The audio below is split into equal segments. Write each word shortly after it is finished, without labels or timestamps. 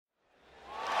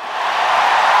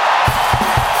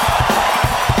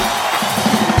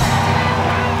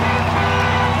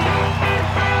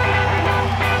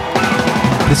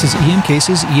This is EM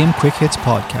Cases EM Quick Hits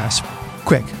podcast.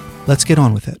 Quick, let's get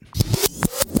on with it.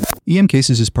 EM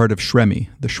Cases is part of SHREMI,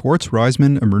 the Schwartz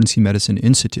Reisman Emergency Medicine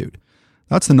Institute.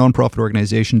 That's the nonprofit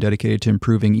organization dedicated to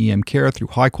improving EM care through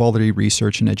high-quality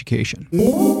research and education.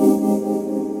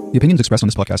 The opinions expressed on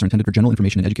this podcast are intended for general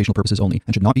information and educational purposes only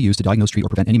and should not be used to diagnose, treat, or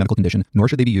prevent any medical condition, nor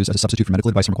should they be used as a substitute for medical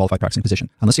advice from a qualified practicing physician.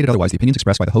 Unless stated otherwise, the opinions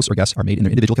expressed by the hosts or guests are made in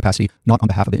their individual capacity, not on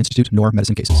behalf of the Institute nor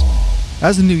Medicine Cases.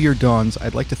 As the new year dawns,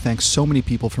 I'd like to thank so many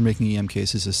people for making EM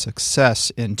Cases a success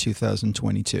in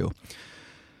 2022.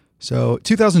 So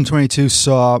 2022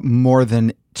 saw more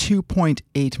than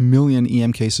 2.8 million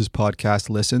EM Cases podcast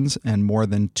listens and more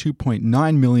than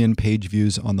 2.9 million page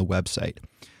views on the website.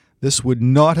 This would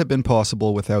not have been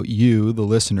possible without you, the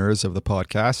listeners of the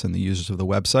podcast and the users of the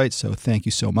website, so thank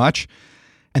you so much.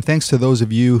 And thanks to those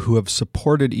of you who have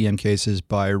supported EM Cases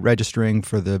by registering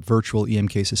for the virtual EM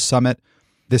Cases Summit.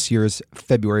 This year's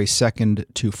February 2nd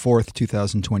to 4th,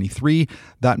 2023.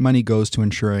 That money goes to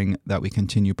ensuring that we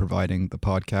continue providing the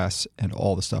podcasts and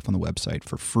all the stuff on the website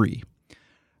for free.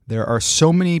 There are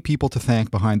so many people to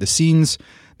thank behind the scenes,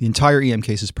 the entire EM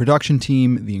Cases production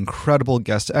team, the incredible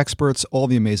guest experts, all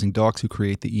the amazing docs who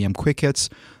create the EM Quick Hits,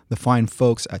 the fine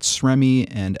folks at SHREMI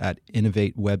and at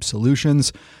Innovate Web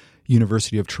Solutions,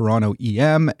 University of Toronto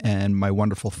EM, and my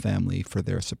wonderful family for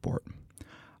their support.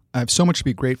 I have so much to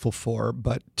be grateful for,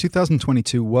 but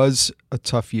 2022 was a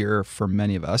tough year for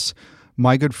many of us.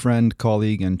 My good friend,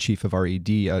 colleague, and chief of RED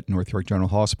at North York General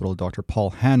Hospital, Dr.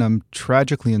 Paul Hannum,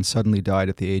 tragically and suddenly died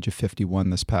at the age of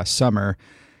 51 this past summer,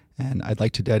 and I'd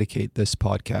like to dedicate this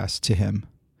podcast to him.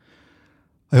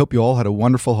 I hope you all had a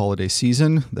wonderful holiday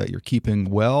season, that you're keeping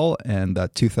well, and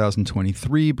that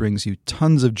 2023 brings you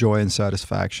tons of joy and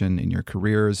satisfaction in your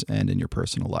careers and in your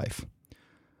personal life.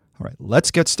 All right, let's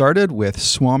get started with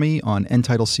Swami on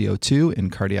end-tidal CO2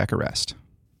 in cardiac arrest.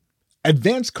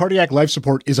 Advanced cardiac life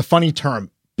support is a funny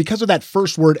term because of that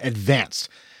first word, advanced.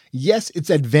 Yes, it's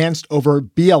advanced over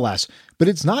BLS, but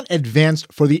it's not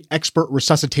advanced for the expert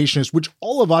resuscitationist, which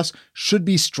all of us should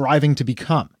be striving to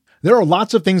become. There are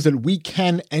lots of things that we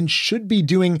can and should be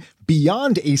doing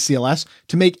beyond ACLS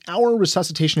to make our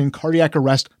resuscitation in cardiac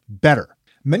arrest better.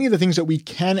 Many of the things that we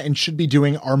can and should be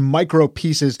doing are micro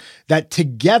pieces that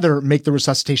together make the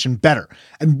resuscitation better.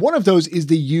 And one of those is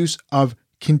the use of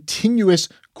continuous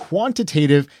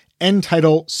quantitative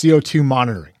end-tidal CO2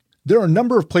 monitoring. There are a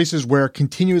number of places where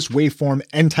continuous waveform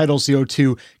end-tidal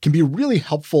CO2 can be really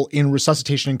helpful in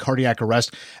resuscitation and cardiac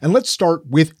arrest. And let's start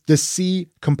with the C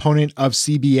component of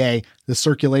CBA, the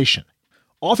circulation.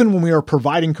 Often when we are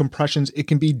providing compressions, it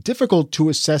can be difficult to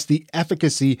assess the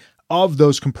efficacy of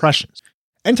those compressions.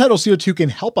 End-tidal CO2 can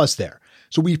help us there.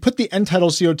 So we put the end-tidal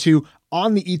CO2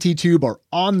 on the ET tube or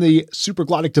on the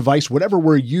supraglottic device, whatever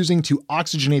we're using to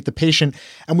oxygenate the patient,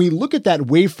 and we look at that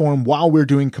waveform while we're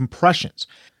doing compressions.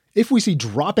 If we see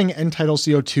dropping end-tidal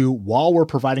CO2 while we're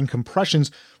providing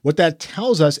compressions, what that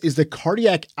tells us is the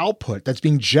cardiac output that's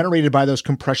being generated by those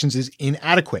compressions is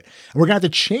inadequate. And we're going to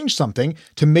have to change something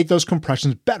to make those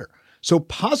compressions better. So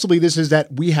possibly this is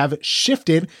that we have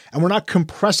shifted and we're not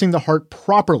compressing the heart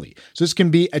properly. So this can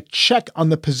be a check on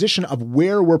the position of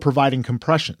where we're providing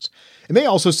compressions. It may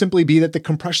also simply be that the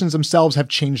compressions themselves have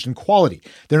changed in quality.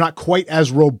 They're not quite as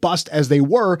robust as they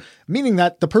were, meaning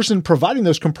that the person providing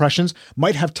those compressions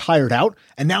might have tired out,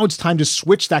 and now it's time to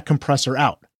switch that compressor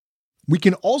out. We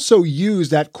can also use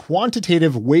that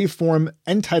quantitative waveform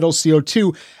end-tidal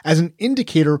CO2 as an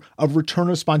indicator of return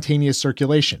of spontaneous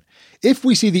circulation. If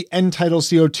we see the end-tidal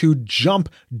CO2 jump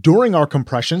during our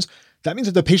compressions, that means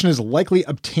that the patient has likely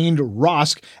obtained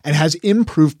ROSC and has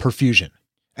improved perfusion.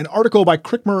 An article by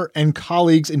Crickmer and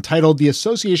colleagues entitled The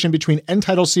Association Between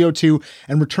End-Tidal CO2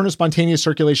 and Return of Spontaneous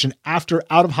Circulation After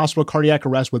Out-of-Hospital Cardiac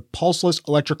Arrest with Pulseless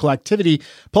Electrical Activity,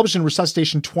 published in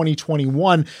Resuscitation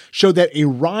 2021, showed that a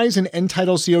rise in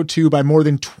end-tidal CO2 by more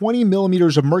than 20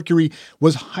 millimeters of mercury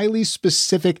was highly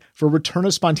specific for return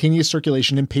of spontaneous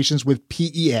circulation in patients with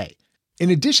PEA. In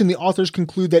addition, the authors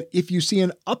conclude that if you see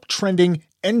an uptrending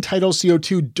end-tidal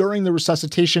CO2 during the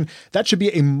resuscitation, that should be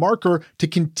a marker to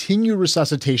continue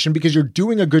resuscitation because you're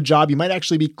doing a good job. You might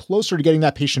actually be closer to getting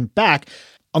that patient back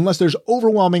unless there's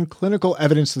overwhelming clinical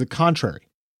evidence to the contrary.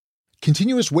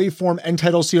 Continuous waveform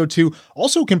end-tidal CO2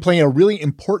 also can play a really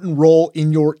important role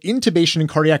in your intubation and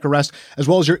cardiac arrest, as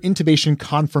well as your intubation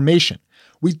confirmation.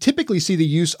 We typically see the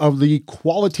use of the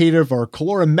qualitative or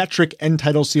calorimetric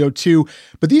end-tidal CO2,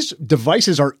 but these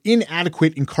devices are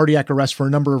inadequate in cardiac arrest for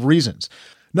a number of reasons.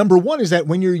 Number one is that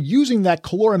when you're using that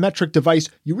calorimetric device,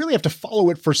 you really have to follow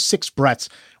it for 6 breaths.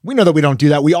 We know that we don't do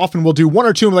that. We often will do 1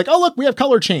 or 2 and be like, oh, look, we have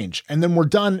color change. And then we're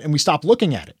done and we stop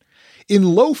looking at it.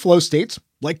 In low flow states,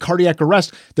 like cardiac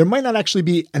arrest, there might not actually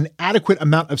be an adequate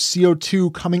amount of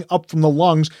CO2 coming up from the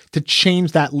lungs to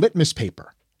change that litmus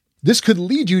paper. This could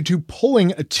lead you to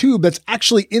pulling a tube that's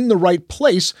actually in the right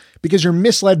place because you're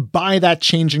misled by that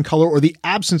change in color or the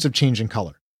absence of change in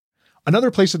color.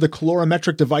 Another place that the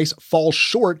colorimetric device falls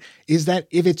short is that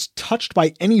if it's touched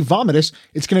by any vomitus,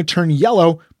 it's going to turn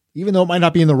yellow, even though it might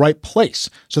not be in the right place.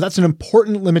 So that's an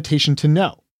important limitation to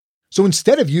know. So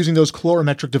instead of using those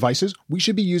colorimetric devices, we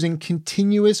should be using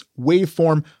continuous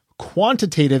waveform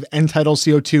quantitative end-tidal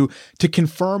CO2 to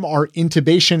confirm our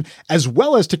intubation, as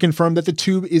well as to confirm that the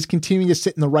tube is continuing to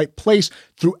sit in the right place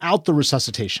throughout the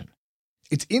resuscitation.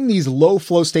 It's in these low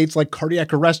flow states like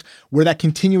cardiac arrest where that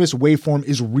continuous waveform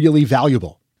is really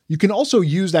valuable. You can also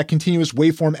use that continuous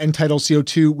waveform end-tidal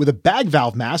CO2 with a bag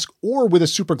valve mask or with a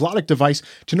supraglottic device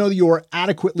to know that you are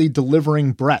adequately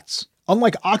delivering breaths.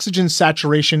 Unlike oxygen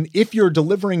saturation, if you're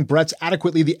delivering breaths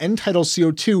adequately, the end-tidal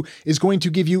CO2 is going to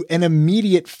give you an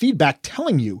immediate feedback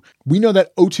telling you. We know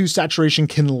that O2 saturation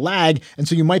can lag, and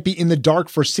so you might be in the dark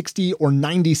for 60 or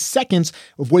 90 seconds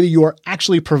of whether you are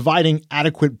actually providing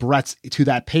adequate breaths to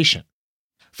that patient.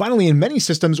 Finally, in many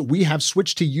systems, we have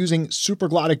switched to using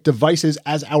supraglottic devices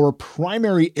as our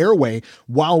primary airway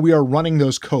while we are running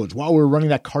those codes, while we're running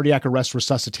that cardiac arrest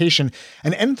resuscitation.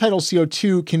 And end-tidal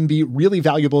CO2 can be really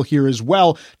valuable here as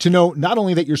well to know not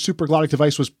only that your supraglottic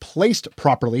device was placed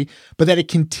properly, but that it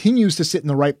continues to sit in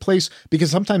the right place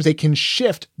because sometimes they can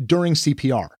shift during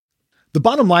CPR. The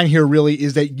bottom line here really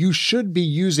is that you should be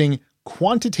using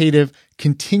quantitative,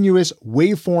 continuous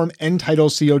waveform end-tidal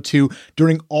CO2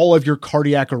 during all of your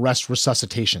cardiac arrest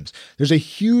resuscitations. There's a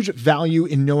huge value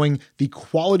in knowing the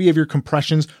quality of your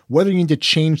compressions, whether you need to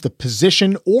change the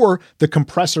position or the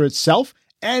compressor itself,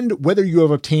 and whether you have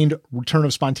obtained return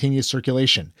of spontaneous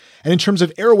circulation. And in terms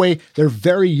of airway, they're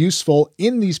very useful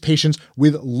in these patients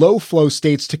with low flow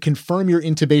states to confirm your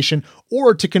intubation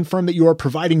or to confirm that you are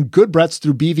providing good breaths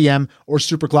through BVM or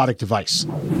supraglottic device.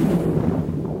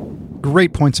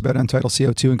 Great points about end-tidal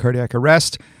CO2 and cardiac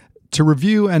arrest. To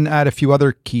review and add a few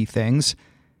other key things,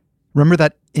 remember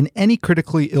that in any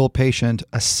critically ill patient,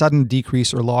 a sudden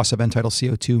decrease or loss of end-tidal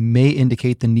CO2 may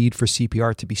indicate the need for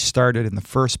CPR to be started in the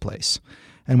first place.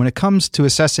 And when it comes to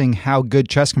assessing how good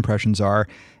chest compressions are,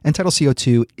 end-tidal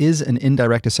CO2 is an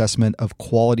indirect assessment of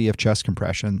quality of chest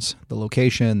compressions, the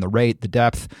location, the rate, the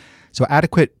depth. So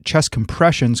adequate chest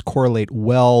compressions correlate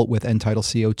well with end-tidal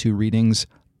CO2 readings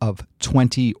of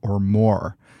 20 or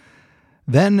more.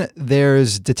 Then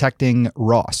there's detecting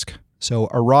ROSC. So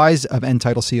a rise of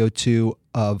end-tidal CO2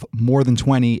 of more than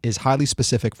 20 is highly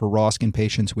specific for ROSC in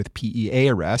patients with PEA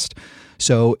arrest.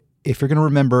 So if you're going to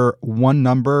remember one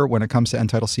number when it comes to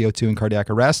end-tidal CO2 and cardiac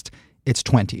arrest, it's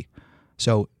 20.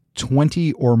 So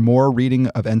 20 or more reading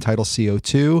of end-tidal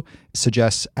CO2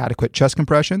 suggests adequate chest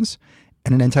compressions,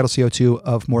 and an end-tidal CO2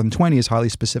 of more than 20 is highly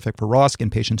specific for ROSC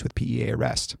in patients with PEA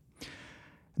arrest.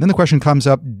 Then the question comes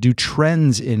up, do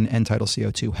trends in end-tidal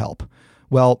CO2 help?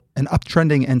 Well, an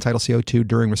uptrending end-tidal CO2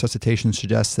 during resuscitation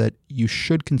suggests that you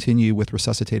should continue with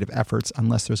resuscitative efforts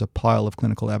unless there's a pile of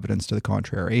clinical evidence to the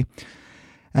contrary.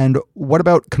 And what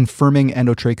about confirming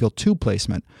endotracheal tube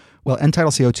placement? Well,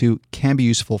 end-tidal CO2 can be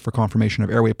useful for confirmation of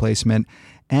airway placement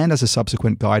and as a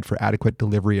subsequent guide for adequate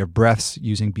delivery of breaths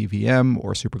using BVM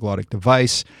or supraglottic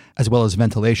device, as well as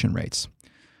ventilation rates.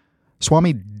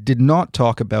 Swami did not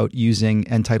talk about using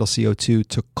end-tidal CO2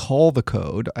 to call the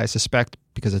code, I suspect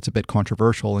because it's a bit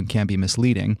controversial and can be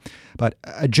misleading. But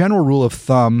a general rule of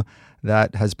thumb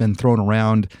that has been thrown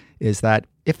around is that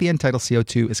if the end-tidal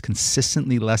CO2 is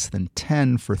consistently less than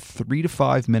 10 for 3 to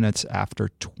 5 minutes after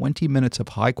 20 minutes of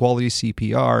high-quality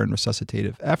CPR and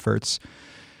resuscitative efforts,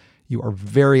 you are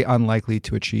very unlikely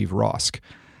to achieve ROSC.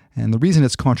 And the reason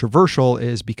it's controversial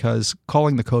is because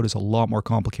calling the code is a lot more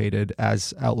complicated,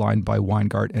 as outlined by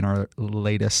Weingart in our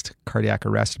latest cardiac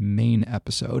arrest main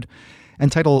episode.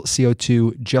 End-tidal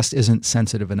CO2 just isn't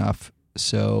sensitive enough,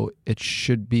 so it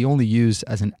should be only used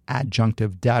as an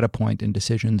adjunctive data point in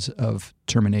decisions of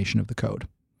termination of the code.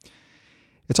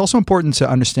 It's also important to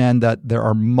understand that there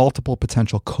are multiple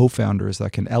potential co-founders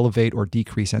that can elevate or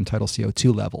decrease end-tidal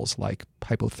CO2 levels, like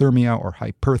hypothermia or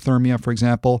hyperthermia, for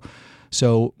example.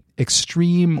 So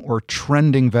extreme or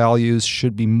trending values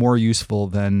should be more useful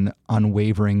than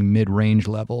unwavering mid-range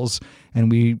levels, and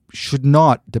we should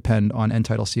not depend on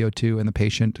end-tidal CO2 in the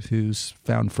patient who's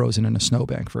found frozen in a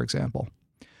snowbank, for example.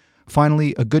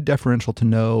 Finally, a good differential to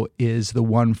know is the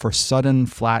one for sudden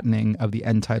flattening of the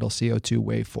end-tidal CO2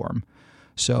 waveform.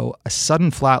 So a sudden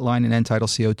flatline in end-tidal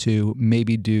CO2 may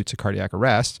be due to cardiac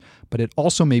arrest, but it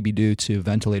also may be due to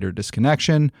ventilator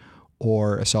disconnection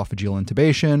or esophageal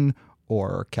intubation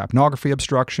or capnography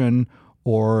obstruction,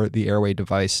 or the airway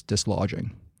device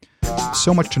dislodging.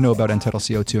 So much to know about end-tidal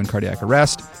CO2 and cardiac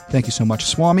arrest. Thank you so much,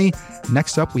 Swami.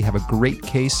 Next up, we have a great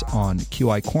case on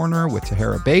QI Corner with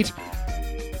Tahera Bate.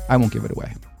 I won't give it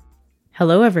away.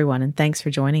 Hello, everyone, and thanks for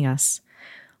joining us.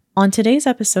 On today's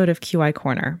episode of QI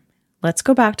Corner, let's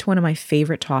go back to one of my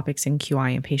favorite topics in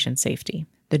QI and patient safety,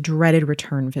 the dreaded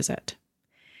return visit.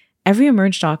 Every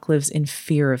emerge doc lives in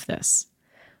fear of this.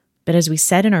 But as we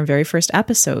said in our very first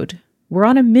episode, we're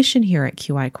on a mission here at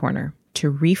QI Corner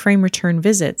to reframe return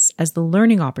visits as the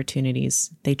learning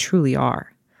opportunities they truly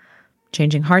are,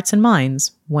 changing hearts and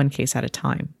minds one case at a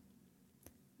time.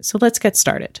 So let's get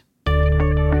started.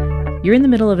 You're in the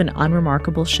middle of an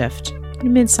unremarkable shift in a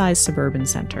mid-sized suburban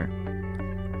center.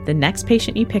 The next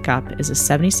patient you pick up is a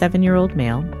 77-year-old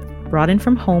male brought in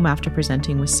from home after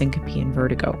presenting with syncope and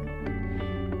vertigo.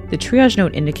 The triage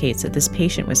note indicates that this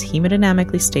patient was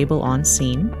hemodynamically stable on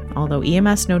scene, although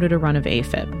EMS noted a run of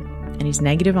AFib, and he's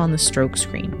negative on the stroke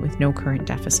screen with no current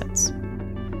deficits.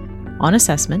 On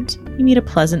assessment, you meet a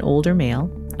pleasant older male,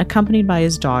 accompanied by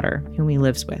his daughter, whom he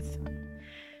lives with.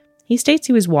 He states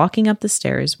he was walking up the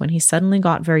stairs when he suddenly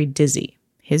got very dizzy,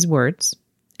 his words,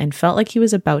 and felt like he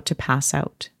was about to pass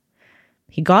out.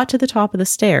 He got to the top of the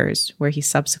stairs, where he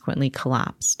subsequently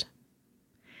collapsed.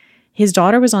 His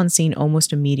daughter was on scene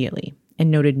almost immediately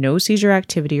and noted no seizure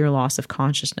activity or loss of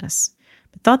consciousness,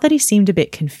 but thought that he seemed a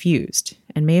bit confused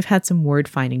and may have had some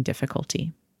word-finding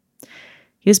difficulty.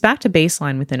 He was back to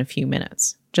baseline within a few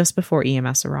minutes, just before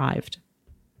EMS arrived.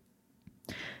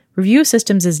 Review of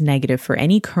systems is negative for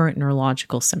any current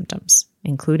neurological symptoms,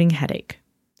 including headache.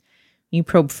 You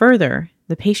probe further,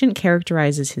 the patient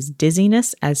characterizes his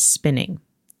dizziness as spinning,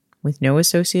 with no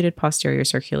associated posterior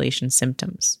circulation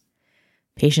symptoms.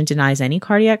 Patient denies any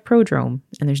cardiac prodrome,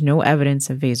 and there's no evidence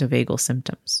of vasovagal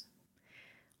symptoms.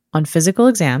 On physical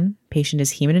exam, patient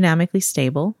is hemodynamically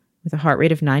stable with a heart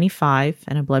rate of 95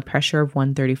 and a blood pressure of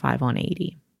 135 on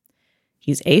 80.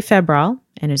 He's afebrile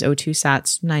and his O2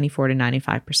 sat's 94 to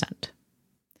 95%.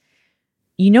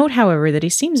 You note, however, that he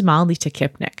seems mildly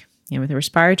tachypnic, with a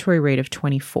respiratory rate of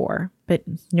 24, but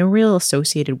no real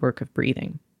associated work of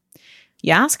breathing.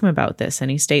 You ask him about this, and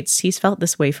he states he's felt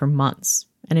this way for months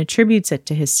and attributes it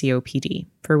to his COPD,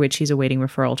 for which he's awaiting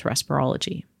referral to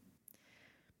respirology.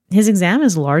 His exam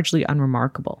is largely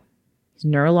unremarkable. He's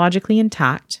neurologically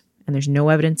intact, and there's no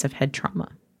evidence of head trauma.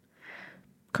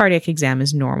 Cardiac exam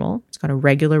is normal. He's got a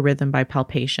regular rhythm by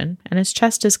palpation, and his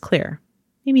chest is clear.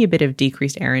 Maybe a bit of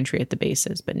decreased air entry at the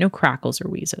bases, but no crackles or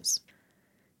wheezes.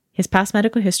 His past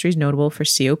medical history is notable for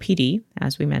COPD,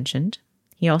 as we mentioned.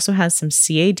 He also has some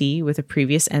CAD with a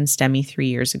previous NSTEMI 3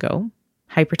 years ago,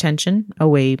 hypertension,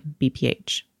 OA,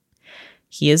 BPH.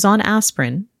 He is on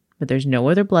aspirin, but there's no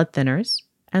other blood thinners,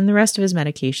 and the rest of his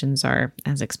medications are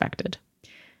as expected.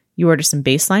 You order some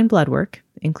baseline blood work,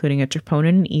 including a troponin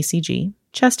and ECG,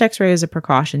 chest x-ray as a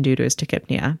precaution due to his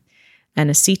tachypnea, and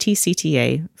a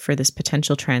CT-CTA for this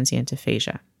potential transient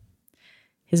aphasia.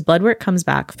 His blood work comes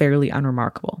back fairly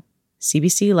unremarkable.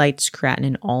 CBC, lights,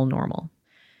 creatinine, all normal.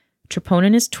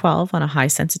 Troponin is 12 on a high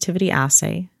sensitivity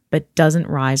assay, but doesn't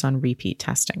rise on repeat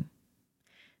testing.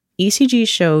 ECG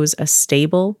shows a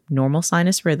stable, normal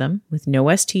sinus rhythm with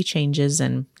no ST changes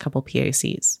and a couple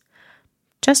PACs.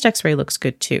 Chest x-ray looks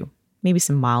good too, maybe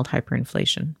some mild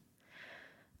hyperinflation.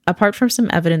 Apart from some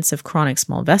evidence of chronic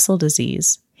small vessel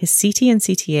disease, his CT and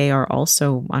CTA are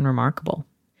also unremarkable.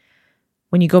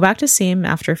 When you go back to see him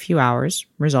after a few hours,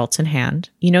 results in hand,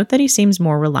 you note that he seems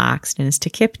more relaxed and his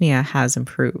tachypnea has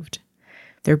improved.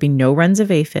 There have been no runs of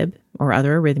AFib or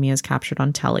other arrhythmias captured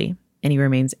on tele, and he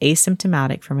remains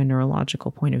asymptomatic from a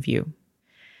neurological point of view.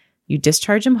 You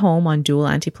discharge him home on dual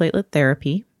antiplatelet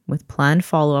therapy with planned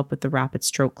follow-up with the Rapid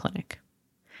Stroke Clinic.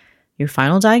 Your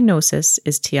final diagnosis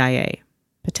is TIA,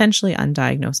 potentially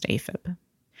undiagnosed AFib.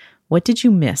 What did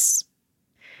you miss?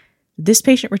 This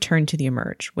patient returned to the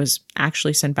emerge, was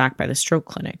actually sent back by the stroke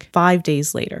clinic 5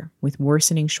 days later with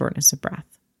worsening shortness of breath.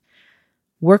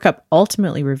 Workup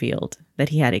ultimately revealed that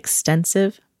he had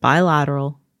extensive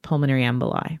bilateral pulmonary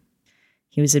emboli.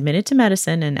 He was admitted to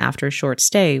medicine and after a short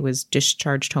stay was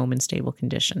discharged home in stable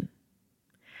condition.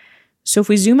 So if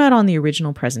we zoom out on the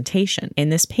original presentation, in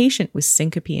this patient with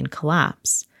syncope and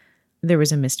collapse, there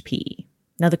was a missed PE.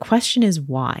 Now the question is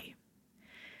why?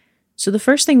 So the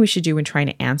first thing we should do when trying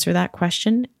to answer that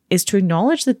question is to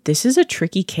acknowledge that this is a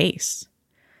tricky case.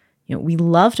 We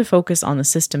love to focus on the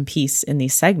system piece in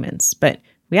these segments, but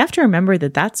we have to remember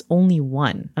that that's only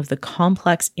one of the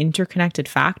complex interconnected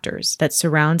factors that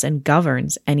surrounds and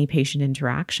governs any patient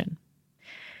interaction.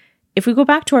 If we go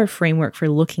back to our framework for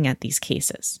looking at these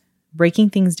cases, breaking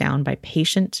things down by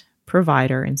patient,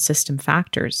 provider, and system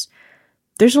factors,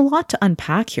 there's a lot to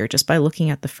unpack here just by looking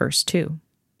at the first two.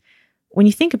 When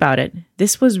you think about it,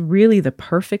 this was really the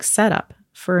perfect setup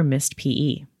for a missed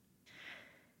PE.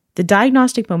 The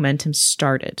diagnostic momentum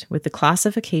started with the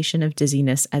classification of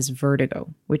dizziness as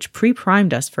vertigo, which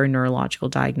pre-primed us for a neurological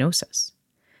diagnosis.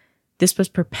 This was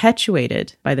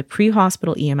perpetuated by the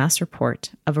pre-hospital EMS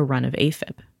report of a run of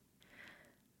AFib.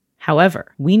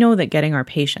 However, we know that getting our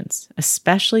patients,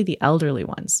 especially the elderly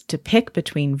ones, to pick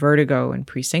between vertigo and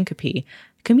presyncope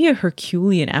can be a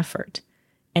Herculean effort,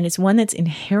 and it's one that's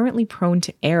inherently prone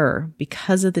to error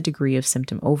because of the degree of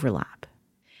symptom overlap.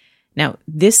 Now,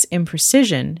 this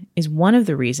imprecision is one of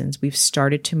the reasons we've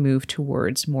started to move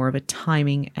towards more of a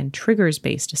timing and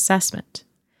triggers-based assessment.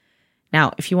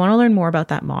 Now, if you want to learn more about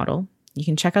that model, you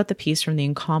can check out the piece from the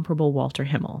incomparable Walter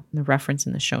Himmel, the reference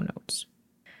in the show notes.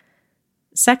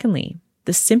 Secondly,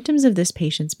 the symptoms of this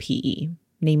patient's PE,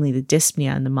 namely the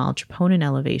dyspnea and the mild troponin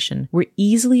elevation, were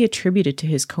easily attributed to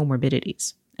his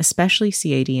comorbidities, especially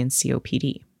CAD and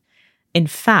COPD. In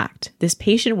fact, this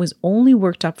patient was only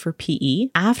worked up for PE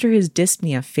after his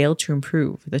dyspnea failed to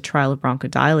improve with a trial of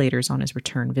bronchodilators on his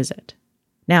return visit.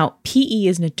 Now, PE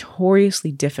is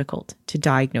notoriously difficult to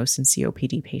diagnose in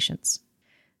COPD patients.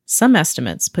 Some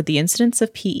estimates put the incidence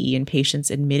of PE in patients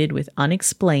admitted with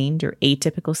unexplained or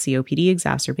atypical COPD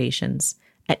exacerbations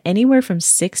at anywhere from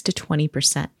 6 to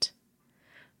 20%,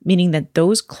 meaning that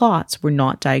those clots were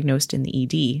not diagnosed in the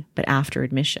ED, but after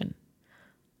admission.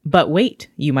 But wait,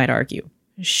 you might argue,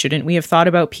 shouldn't we have thought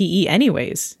about PE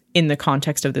anyways, in the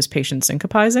context of this patient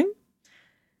syncopizing?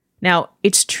 Now,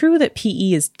 it's true that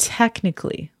PE is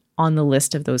technically on the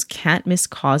list of those can't-miss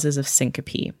causes of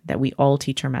syncope that we all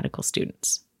teach our medical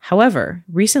students. However,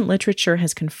 recent literature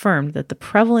has confirmed that the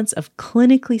prevalence of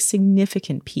clinically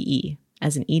significant PE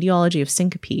as an etiology of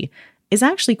syncope is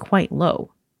actually quite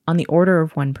low, on the order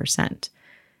of 1%,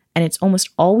 and it's almost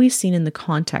always seen in the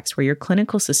context where your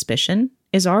clinical suspicion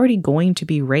is already going to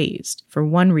be raised for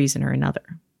one reason or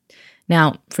another.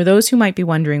 Now, for those who might be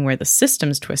wondering where the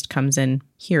systems twist comes in,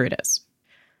 here it is.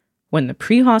 When the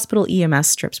pre-hospital EMS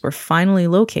strips were finally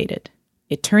located,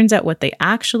 it turns out what they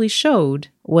actually showed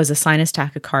was a sinus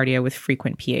tachycardia with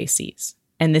frequent PACs,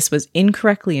 and this was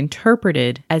incorrectly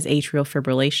interpreted as atrial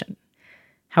fibrillation.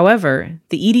 However,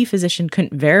 the ED physician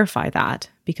couldn't verify that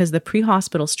because the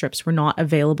pre-hospital strips were not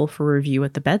available for review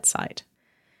at the bedside.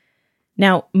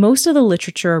 Now, most of the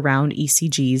literature around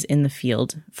ECGs in the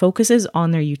field focuses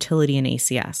on their utility in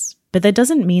ACS, but that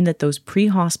doesn't mean that those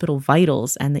pre-hospital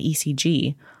vitals and the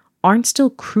ECG aren't still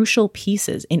crucial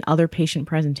pieces in other patient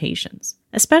presentations,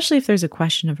 especially if there's a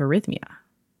question of arrhythmia.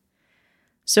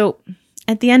 So,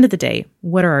 at the end of the day,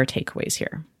 what are our takeaways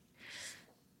here?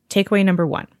 Takeaway number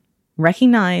 1.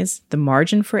 Recognize the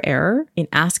margin for error in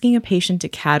asking a patient to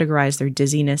categorize their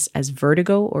dizziness as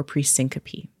vertigo or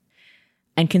presyncope,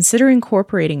 and consider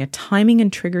incorporating a timing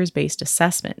and triggers-based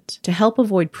assessment to help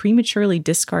avoid prematurely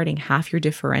discarding half your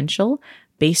differential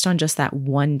based on just that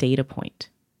one data point.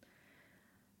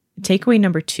 Takeaway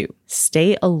number 2,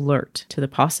 stay alert to the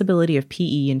possibility of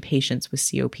PE in patients with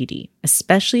COPD,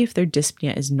 especially if their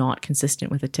dyspnea is not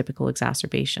consistent with a typical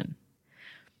exacerbation.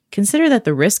 Consider that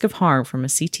the risk of harm from a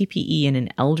CTPE in an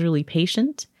elderly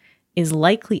patient is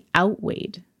likely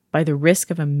outweighed by the risk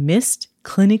of a missed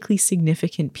clinically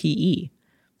significant PE,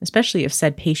 especially if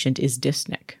said patient is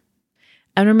dyspneic.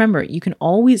 And remember, you can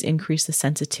always increase the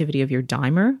sensitivity of your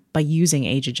dimer by using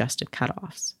age-adjusted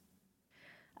cutoffs.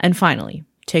 And finally,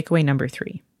 takeaway number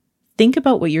 3. Think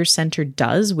about what your center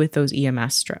does with those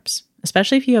EMS strips,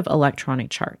 especially if you have electronic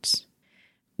charts.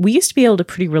 We used to be able to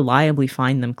pretty reliably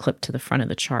find them clipped to the front of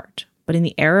the chart, but in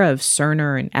the era of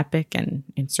Cerner and Epic and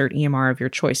insert EMR of your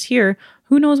choice here,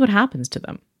 who knows what happens to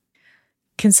them?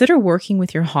 Consider working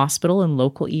with your hospital and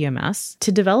local EMS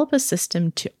to develop a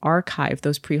system to archive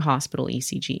those pre-hospital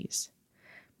ECGs.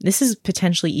 This is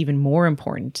potentially even more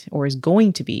important, or is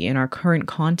going to be in our current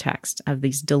context of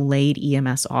these delayed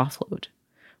EMS offload,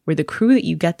 where the crew that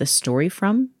you get the story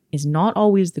from is not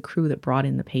always the crew that brought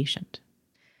in the patient.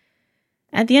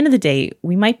 At the end of the day,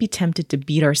 we might be tempted to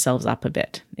beat ourselves up a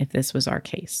bit if this was our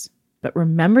case, but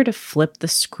remember to flip the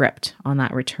script on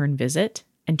that return visit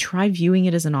and try viewing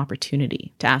it as an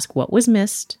opportunity to ask what was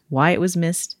missed, why it was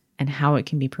missed, and how it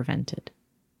can be prevented.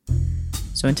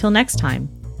 So until next time,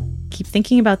 keep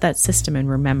thinking about that system and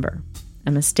remember,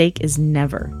 a mistake is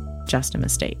never just a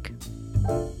mistake.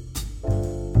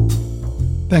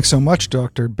 Thanks so much,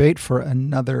 Dr. Bate, for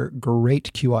another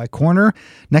great QI Corner.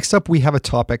 Next up, we have a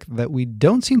topic that we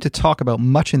don't seem to talk about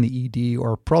much in the ED,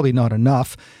 or probably not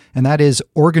enough, and that is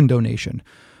organ donation.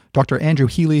 Dr. Andrew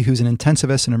Healy, who's an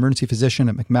intensivist and emergency physician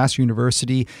at McMaster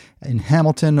University in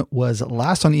Hamilton, was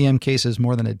last on EM Cases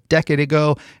more than a decade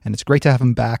ago, and it's great to have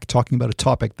him back talking about a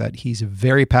topic that he's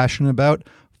very passionate about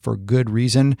for good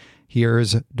reason.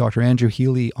 Here's Dr. Andrew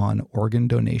Healy on organ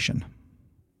donation.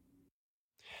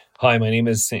 Hi, my name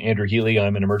is Andrew Healy.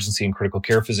 I'm an emergency and critical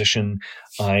care physician.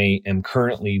 I am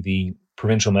currently the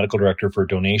Provincial Medical Director for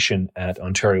Donation at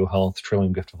Ontario Health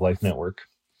Trillium Gift of Life Network.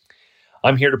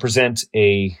 I'm here to present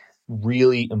a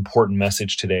really important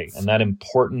message today, and that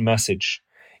important message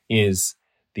is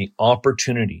the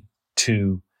opportunity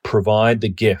to provide the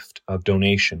gift of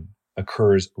donation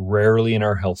occurs rarely in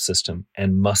our health system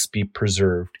and must be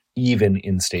preserved even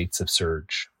in states of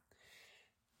surge.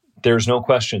 There's no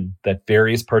question that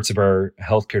various parts of our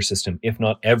healthcare system, if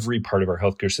not every part of our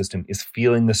healthcare system, is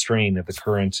feeling the strain of the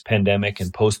current pandemic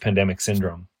and post-pandemic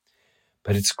syndrome.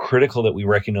 But it's critical that we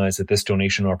recognize that this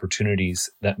donation opportunities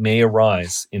that may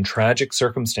arise in tragic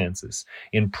circumstances,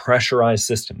 in pressurized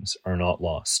systems, are not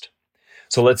lost.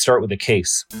 So let's start with a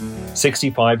case.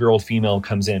 65-year-old female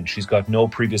comes in. She's got no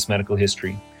previous medical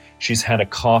history. She's had a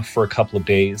cough for a couple of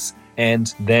days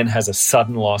and then has a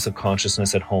sudden loss of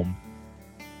consciousness at home.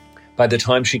 By the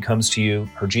time she comes to you,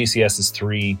 her GCS is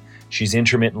 3, she's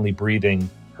intermittently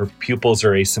breathing, her pupils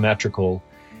are asymmetrical.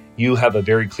 You have a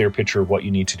very clear picture of what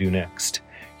you need to do next.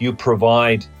 You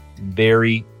provide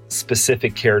very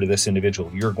specific care to this individual.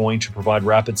 You're going to provide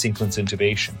rapid sequence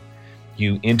intubation.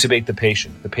 You intubate the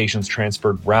patient. The patient's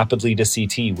transferred rapidly to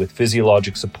CT with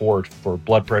physiologic support for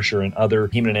blood pressure and other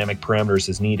hemodynamic parameters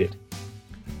as needed.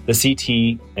 The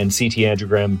CT and CT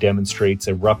angiogram demonstrates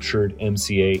a ruptured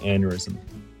MCA aneurysm.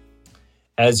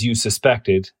 As you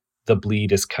suspected, the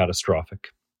bleed is catastrophic.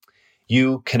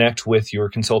 You connect with your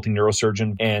consulting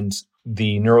neurosurgeon, and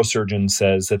the neurosurgeon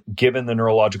says that given the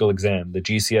neurological exam, the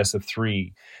GCS of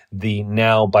 3, the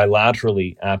now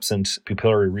bilaterally absent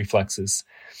pupillary reflexes,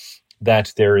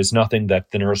 that there is nothing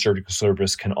that the neurosurgical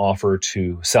service can offer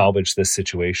to salvage this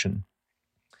situation.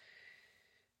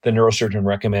 The neurosurgeon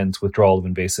recommends withdrawal of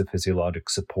invasive physiologic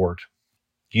support.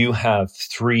 You have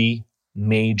 3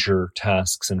 major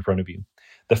tasks in front of you.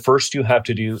 The first you have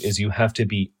to do is you have to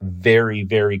be very,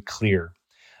 very clear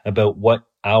about what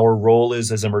our role is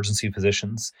as emergency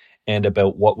physicians and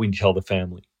about what we tell the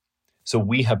family. So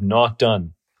we have not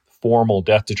done formal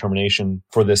death determination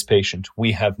for this patient.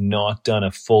 We have not done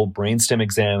a full brainstem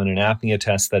exam and an apnea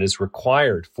test that is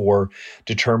required for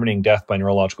determining death by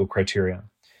neurological criteria.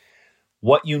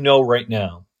 What you know right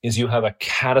now is you have a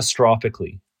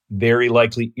catastrophically, very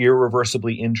likely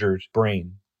irreversibly injured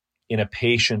brain in a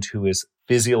patient who is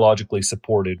physiologically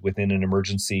supported within an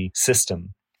emergency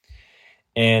system,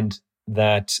 and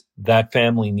that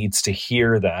family needs to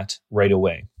hear that right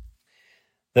away.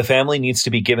 The family needs to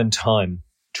be given time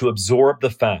to absorb the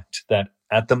fact that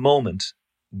at the moment,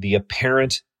 the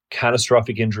apparent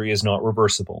catastrophic injury is not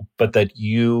reversible, but that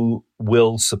you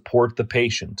will support the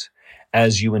patient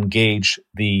as you engage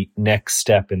the next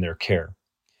step in their care.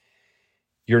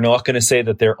 You're not going to say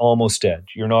that they're almost dead.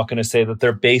 You're not going to say that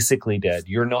they're basically dead.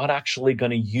 You're not actually going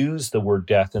to use the word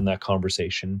death in that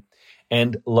conversation.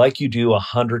 And like you do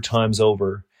 100 times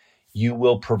over, you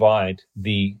will provide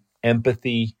the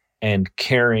empathy and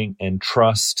caring and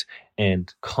trust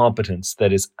and competence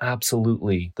that is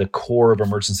absolutely the core of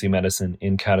emergency medicine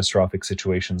in catastrophic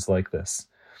situations like this.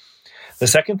 The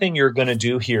second thing you're going to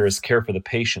do here is care for the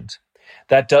patient.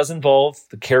 That does involve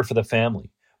the care for the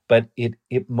family. But it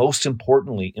most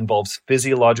importantly involves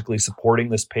physiologically supporting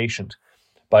this patient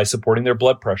by supporting their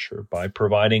blood pressure, by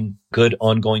providing good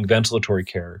ongoing ventilatory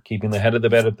care, keeping the head of the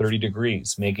bed at 30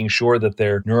 degrees, making sure that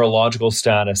their neurological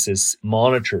status is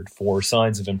monitored for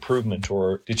signs of improvement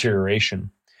or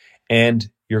deterioration. And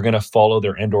you're going to follow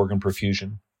their end organ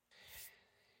perfusion.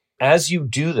 As you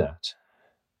do that,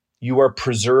 you are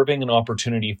preserving an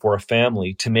opportunity for a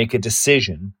family to make a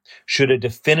decision, should a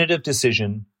definitive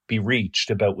decision be reached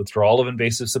about withdrawal of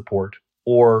invasive support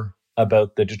or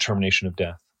about the determination of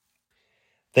death.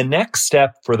 The next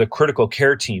step for the critical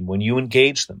care team when you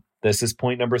engage them, this is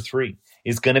point number 3,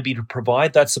 is going to be to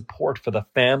provide that support for the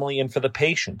family and for the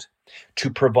patient, to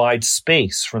provide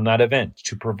space from that event,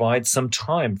 to provide some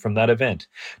time from that event,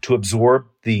 to absorb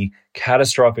the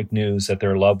catastrophic news that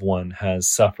their loved one has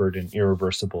suffered an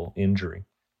irreversible injury.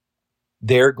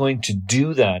 They're going to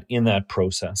do that in that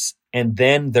process. And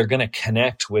then they're going to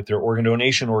connect with their organ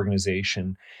donation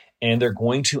organization, and they're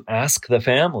going to ask the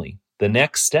family. The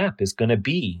next step is going to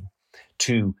be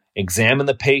to examine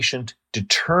the patient,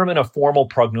 determine a formal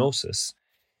prognosis.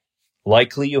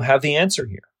 Likely you have the answer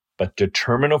here, but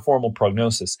determine a formal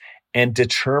prognosis and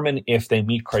determine if they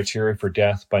meet criteria for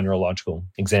death by neurological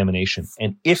examination.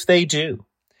 And if they do,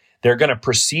 They're going to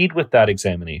proceed with that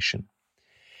examination.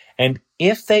 And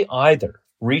if they either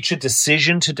reach a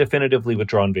decision to definitively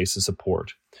withdraw invasive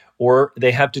support or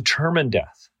they have determined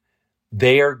death,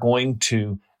 they are going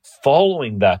to,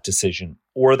 following that decision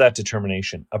or that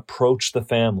determination, approach the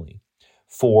family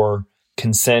for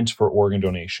consent for organ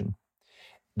donation.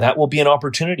 That will be an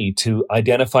opportunity to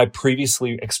identify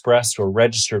previously expressed or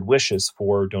registered wishes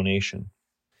for donation.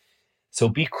 So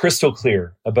be crystal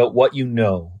clear about what you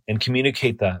know and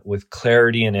communicate that with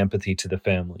clarity and empathy to the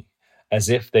family, as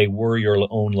if they were your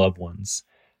own loved ones.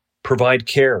 Provide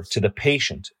care to the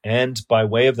patient and, by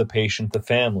way of the patient, the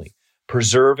family,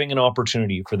 preserving an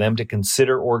opportunity for them to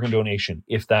consider organ donation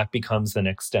if that becomes the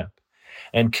next step.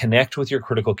 And connect with your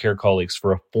critical care colleagues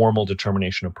for a formal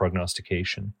determination of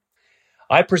prognostication.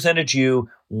 I presented you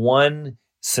one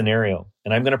scenario,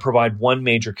 and I'm going to provide one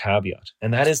major caveat,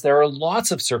 and that is there are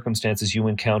lots of circumstances you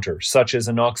encounter, such as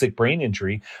anoxic brain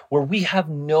injury, where we have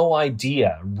no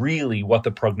idea really what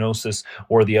the prognosis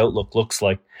or the outlook looks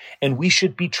like, and we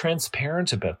should be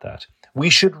transparent about that. We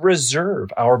should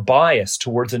reserve our bias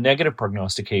towards a negative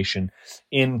prognostication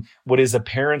in what is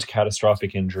apparent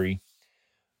catastrophic injury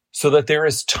so that there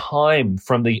is time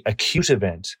from the acute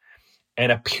event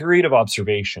and a period of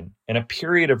observation and a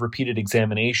period of repeated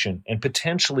examination and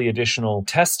potentially additional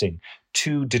testing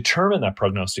to determine that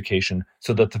prognostication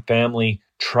so that the family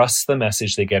trusts the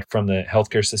message they get from the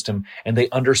healthcare system and they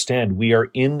understand we are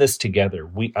in this together.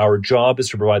 Our job is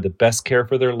to provide the best care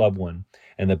for their loved one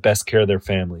and the best care of their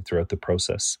family throughout the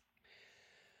process.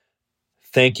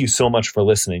 Thank you so much for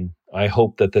listening. I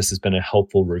hope that this has been a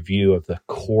helpful review of the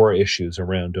core issues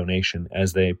around donation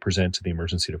as they present to the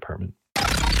emergency department.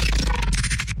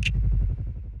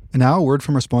 And now a word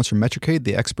from our sponsor, Metricade,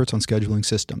 the experts on scheduling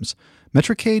systems.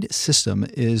 Metricade system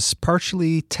is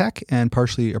partially tech and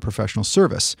partially a professional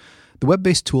service. The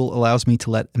web-based tool allows me to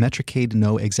let Metricade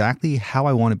know exactly how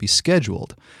I want to be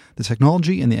scheduled. The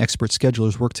technology and the expert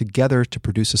schedulers work together to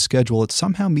produce a schedule that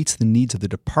somehow meets the needs of the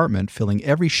department, filling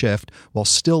every shift while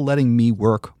still letting me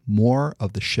work more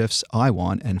of the shifts I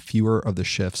want and fewer of the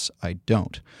shifts I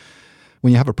don't.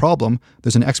 When you have a problem,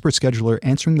 there's an expert scheduler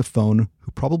answering the phone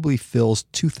who probably fills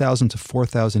 2,000 to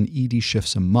 4,000 ED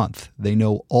shifts a month. They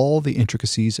know all the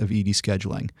intricacies of ED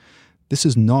scheduling. This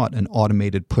is not an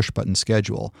automated push-button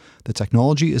schedule. The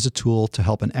technology is a tool to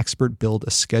help an expert build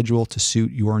a schedule to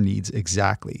suit your needs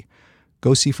exactly.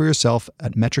 Go see for yourself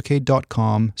at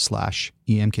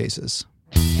metricade.com/emcases.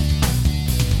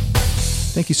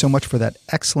 Thank you so much for that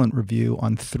excellent review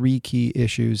on 3 key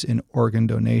issues in organ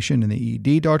donation in the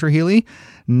ED, Dr. Healy.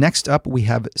 Next up, we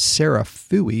have Sarah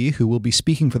Fooey, who will be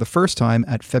speaking for the first time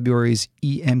at February's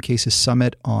EM Cases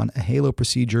Summit on a halo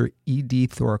procedure, ED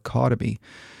thoracotomy.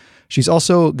 She's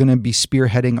also going to be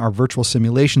spearheading our virtual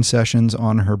simulation sessions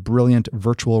on her brilliant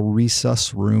virtual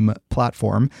resus room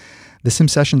platform. The sim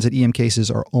sessions at EM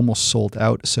Cases are almost sold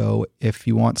out, so if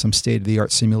you want some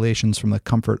state-of-the-art simulations from the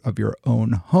comfort of your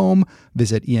own home,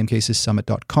 visit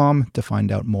emcasessummit.com to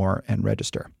find out more and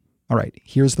register. All right,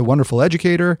 here's the wonderful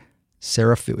educator,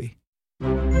 Sarah Fooey.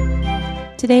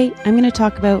 Today, I'm going to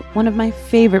talk about one of my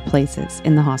favorite places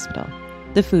in the hospital,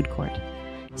 the food court.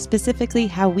 Specifically,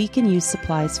 how we can use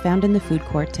supplies found in the food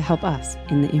court to help us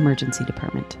in the emergency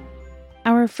department.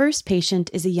 Our first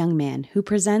patient is a young man who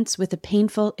presents with a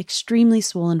painful, extremely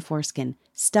swollen foreskin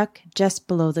stuck just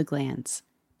below the glands,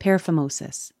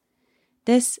 paraphimosis.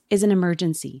 This is an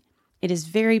emergency. It is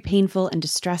very painful and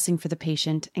distressing for the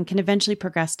patient and can eventually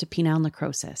progress to penile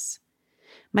necrosis.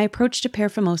 My approach to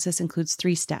paraphimosis includes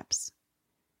 3 steps: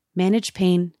 manage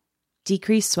pain,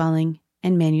 decrease swelling,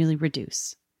 and manually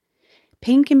reduce.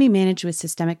 Pain can be managed with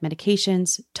systemic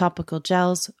medications, topical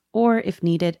gels, or, if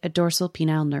needed, a dorsal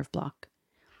penile nerve block.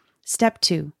 Step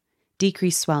 2,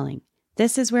 decrease swelling.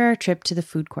 This is where our trip to the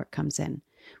food court comes in.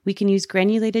 We can use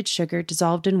granulated sugar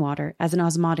dissolved in water as an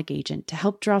osmotic agent to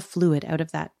help draw fluid out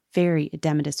of that very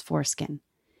edematous foreskin.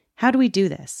 How do we do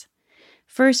this?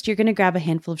 First, you're going to grab a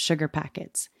handful of sugar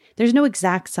packets. There's no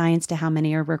exact science to how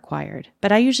many are required,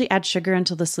 but I usually add sugar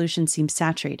until the solution seems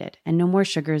saturated and no more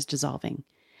sugar is dissolving.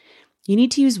 You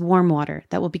need to use warm water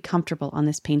that will be comfortable on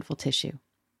this painful tissue.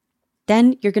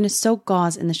 Then you're going to soak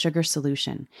gauze in the sugar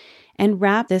solution and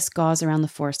wrap this gauze around the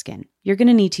foreskin. You're going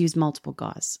to need to use multiple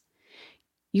gauze.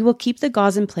 You will keep the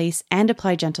gauze in place and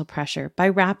apply gentle pressure by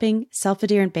wrapping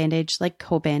self-adherent bandage like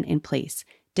Coban in place,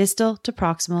 distal to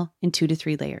proximal in 2 to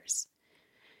 3 layers.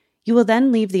 You will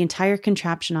then leave the entire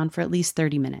contraption on for at least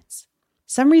 30 minutes.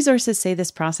 Some resources say this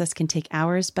process can take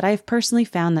hours, but I have personally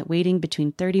found that waiting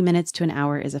between 30 minutes to an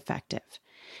hour is effective.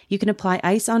 You can apply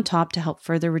ice on top to help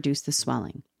further reduce the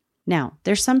swelling. Now,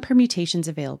 there's some permutations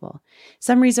available.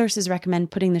 Some resources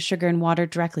recommend putting the sugar and water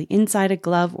directly inside a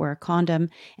glove or a condom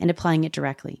and applying it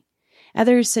directly.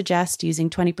 Others suggest using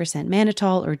 20%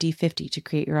 mannitol or D50 to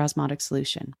create your osmotic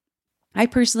solution. I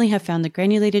personally have found the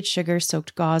granulated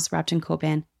sugar-soaked gauze wrapped in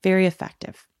Copan very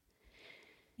effective.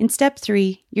 In step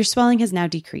 3, your swelling has now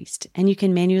decreased, and you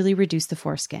can manually reduce the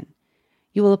foreskin.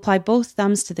 You will apply both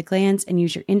thumbs to the glands and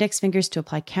use your index fingers to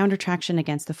apply countertraction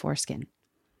against the foreskin.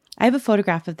 I have a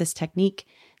photograph of this technique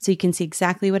so you can see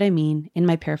exactly what I mean in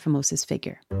my paraphimosis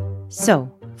figure.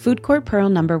 So, Food Court Pearl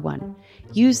number 1.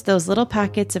 Use those little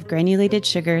packets of granulated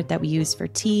sugar that we use for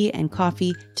tea and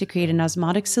coffee to create an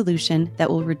osmotic solution that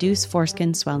will reduce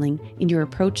foreskin swelling in your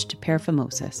approach to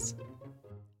paraphimosis.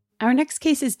 Our next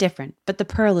case is different, but the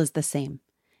pearl is the same.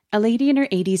 A lady in her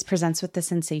 80s presents with the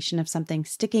sensation of something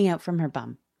sticking out from her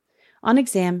bum. On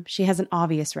exam, she has an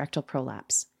obvious rectal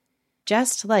prolapse.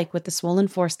 Just like with the swollen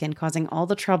foreskin causing all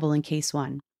the trouble in case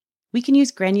 1, we can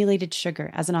use granulated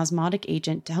sugar as an osmotic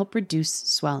agent to help reduce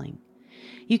swelling.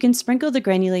 You can sprinkle the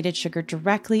granulated sugar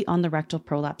directly on the rectal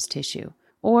prolapse tissue,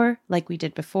 or, like we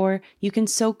did before, you can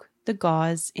soak the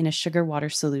gauze in a sugar water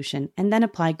solution and then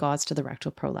apply gauze to the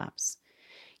rectal prolapse.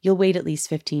 You'll wait at least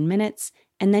 15 minutes,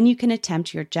 and then you can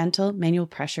attempt your gentle manual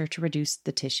pressure to reduce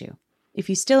the tissue. If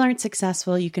you still aren't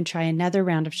successful, you can try another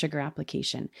round of sugar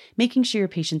application, making sure your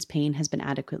patient's pain has been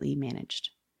adequately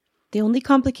managed. The only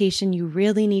complication you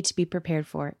really need to be prepared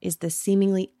for is the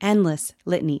seemingly endless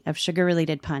litany of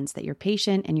sugar-related puns that your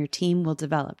patient and your team will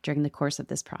develop during the course of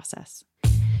this process.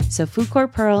 So Food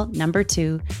Court Pearl number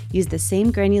 2, use the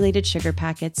same granulated sugar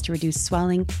packets to reduce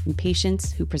swelling in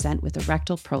patients who present with a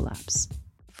rectal prolapse.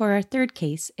 For our third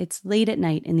case, it's late at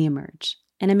night in the Emerge,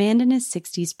 and a man in his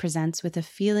 60s presents with a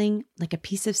feeling like a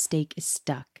piece of steak is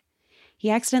stuck. He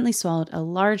accidentally swallowed a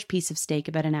large piece of steak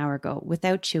about an hour ago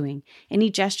without chewing, and he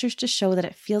gestures to show that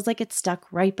it feels like it's stuck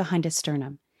right behind his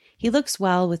sternum. He looks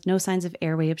well with no signs of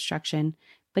airway obstruction,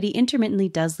 but he intermittently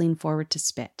does lean forward to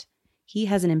spit. He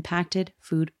has an impacted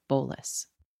food bolus.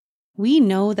 We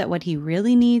know that what he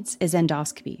really needs is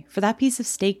endoscopy for that piece of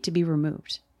steak to be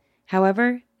removed.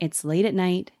 However, it's late at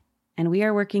night, and we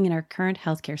are working in our current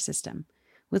healthcare system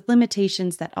with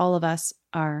limitations that all of us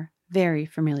are very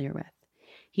familiar with.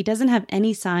 He doesn't have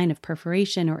any sign of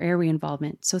perforation or airway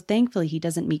involvement, so thankfully he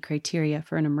doesn't meet criteria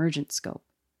for an emergent scope.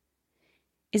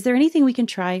 Is there anything we can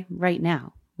try right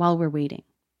now while we're waiting?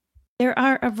 There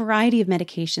are a variety of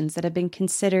medications that have been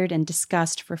considered and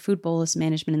discussed for food bolus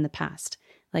management in the past,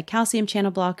 like calcium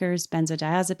channel blockers,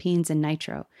 benzodiazepines, and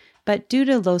nitro, but due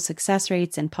to low success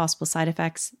rates and possible side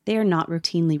effects, they are not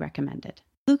routinely recommended.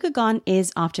 Glucagon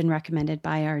is often recommended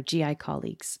by our GI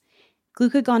colleagues.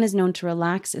 Glucagon is known to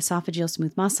relax esophageal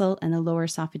smooth muscle and the lower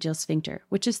esophageal sphincter,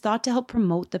 which is thought to help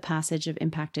promote the passage of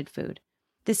impacted food.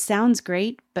 This sounds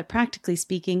great, but practically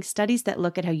speaking, studies that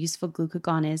look at how useful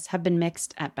glucagon is have been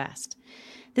mixed at best.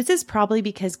 This is probably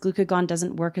because glucagon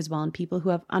doesn't work as well in people who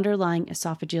have underlying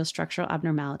esophageal structural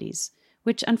abnormalities,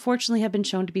 which unfortunately have been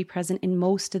shown to be present in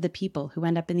most of the people who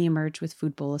end up in the Emerge with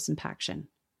food bolus impaction.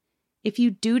 If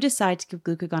you do decide to give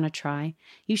glucagon a try,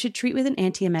 you should treat with an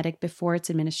antiemetic before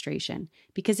its administration,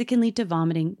 because it can lead to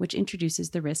vomiting, which introduces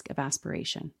the risk of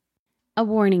aspiration. A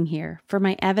warning here for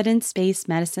my evidence-based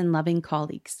medicine-loving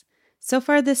colleagues. So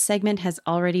far, this segment has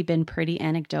already been pretty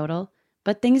anecdotal,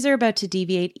 but things are about to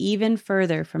deviate even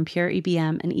further from pure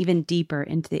EBM and even deeper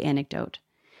into the anecdote.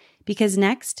 Because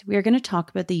next, we are going to talk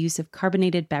about the use of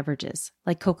carbonated beverages,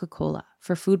 like Coca-Cola,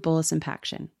 for food bolus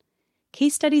impaction.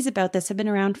 Case studies about this have been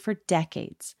around for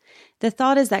decades. The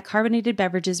thought is that carbonated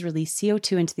beverages release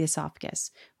CO2 into the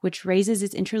esophagus, which raises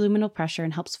its intraluminal pressure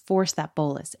and helps force that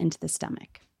bolus into the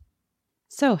stomach.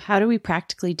 So, how do we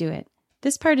practically do it?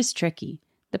 This part is tricky.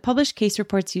 The published case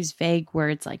reports use vague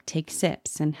words like take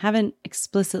sips and haven't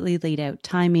explicitly laid out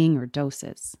timing or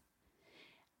doses.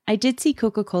 I did see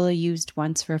Coca-Cola used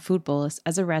once for a food bolus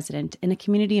as a resident in a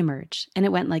community Emerge, and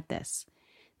it went like this.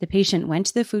 The patient went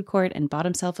to the food court and bought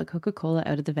himself a Coca-Cola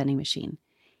out of the vending machine.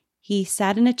 He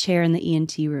sat in a chair in the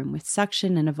ENT room with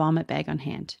suction and a vomit bag on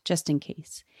hand, just in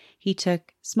case. He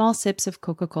took small sips of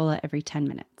Coca-Cola every 10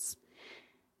 minutes.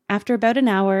 After about an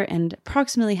hour and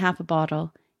approximately half a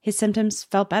bottle, his symptoms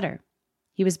felt better.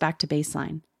 He was back to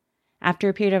baseline. After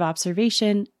a period of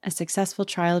observation, a successful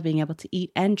trial of being able to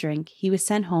eat and drink, he was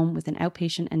sent home with an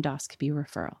outpatient endoscopy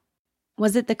referral.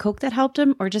 Was it the Coke that helped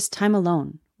him or just time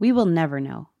alone? We will never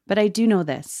know, but I do know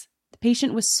this. The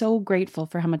patient was so grateful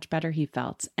for how much better he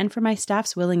felt and for my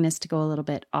staff's willingness to go a little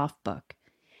bit off book.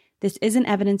 This isn't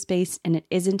evidence-based and it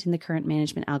isn't in the current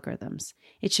management algorithms.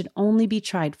 It should only be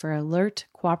tried for alert,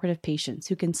 cooperative patients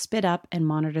who can spit up and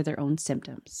monitor their own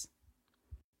symptoms.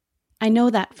 I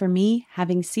know that for me,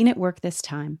 having seen it work this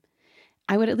time,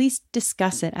 I would at least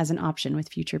discuss it as an option with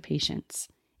future patients.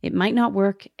 It might not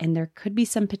work and there could be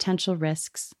some potential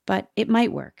risks, but it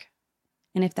might work.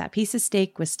 And if that piece of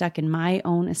steak was stuck in my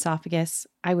own esophagus,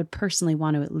 I would personally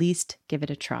want to at least give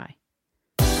it a try.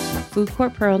 Food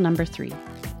Court Pearl number 3.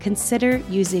 Consider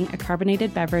using a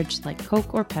carbonated beverage like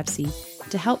Coke or Pepsi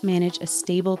to help manage a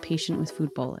stable patient with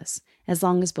food bolus, as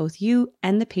long as both you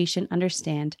and the patient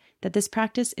understand that this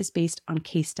practice is based on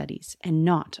case studies and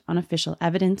not on official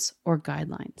evidence or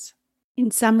guidelines.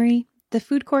 In summary, the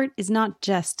food court is not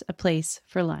just a place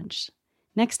for lunch.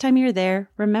 Next time you're there,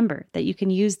 remember that you can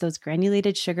use those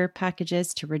granulated sugar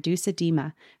packages to reduce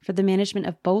edema for the management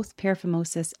of both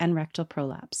paraphimosis and rectal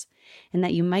prolapse, and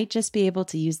that you might just be able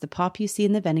to use the pop you see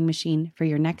in the vending machine for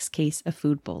your next case of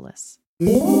food bolus.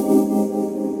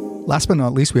 Last but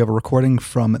not least, we have a recording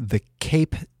from the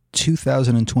CAPE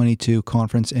 2022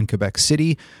 conference in Quebec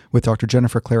City with Dr.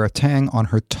 Jennifer Clara Tang on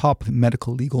her top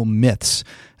medical legal myths.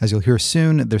 As you'll hear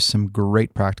soon, there's some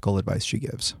great practical advice she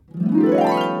gives.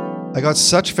 I got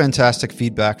such fantastic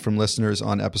feedback from listeners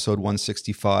on episode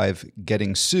 165,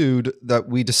 Getting Sued, that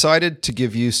we decided to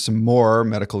give you some more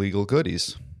medical legal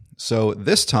goodies. So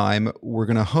this time, we're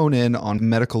going to hone in on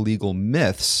medical legal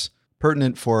myths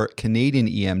pertinent for Canadian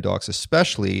EM docs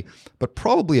especially, but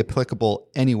probably applicable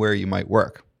anywhere you might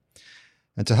work.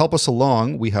 And to help us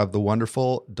along, we have the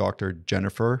wonderful Dr.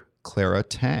 Jennifer Clara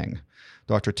Tang.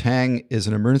 Dr. Tang is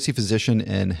an emergency physician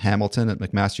in Hamilton at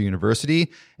McMaster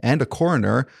University and a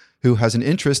coroner who has an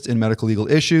interest in medical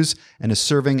legal issues and is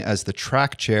serving as the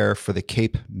track chair for the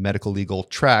CAPE Medical Legal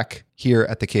Track here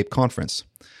at the CAPE Conference.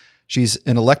 She's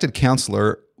an elected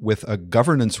counselor with a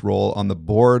governance role on the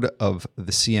board of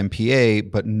the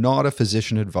CMPA, but not a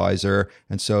physician advisor.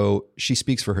 And so she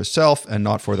speaks for herself and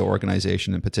not for the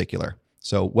organization in particular.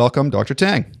 So welcome, Dr.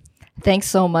 Tang. Thanks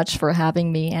so much for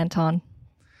having me, Anton.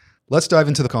 Let's dive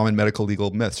into the common medical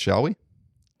legal myths, shall we?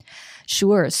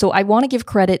 Sure. So I want to give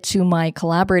credit to my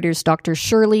collaborators, Dr.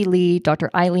 Shirley Lee, Dr.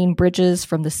 Eileen Bridges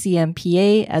from the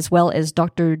CMPA, as well as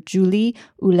Dr. Julie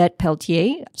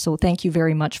Ouellette-Pelletier. So thank you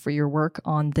very much for your work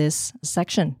on this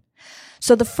section.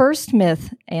 So the first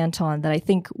myth, Anton, that I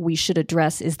think we should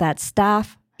address is that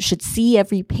staff should see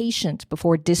every patient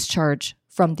before discharge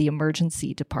from the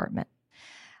emergency department.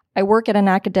 I work at an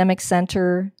academic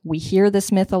center. We hear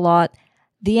this myth a lot.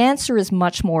 The answer is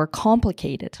much more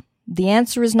complicated. The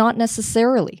answer is not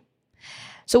necessarily.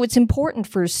 So it's important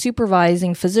for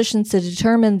supervising physicians to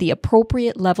determine the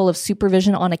appropriate level of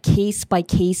supervision on a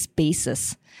case-by-case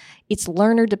basis. It's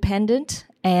learner-dependent,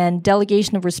 and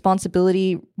delegation of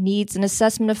responsibility needs an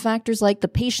assessment of factors like the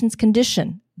patient's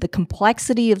condition, the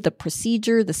complexity of the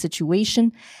procedure, the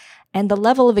situation, and the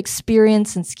level of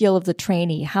experience and skill of the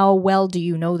trainee. How well do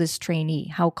you know this trainee?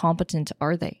 How competent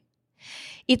are they?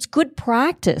 It's good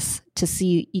practice to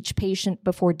see each patient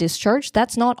before discharge.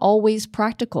 That's not always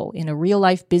practical in a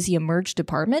real-life busy emerge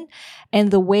department.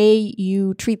 And the way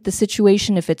you treat the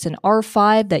situation, if it's an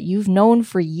R5 that you've known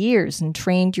for years and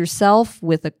trained yourself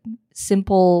with a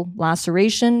simple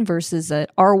laceration versus an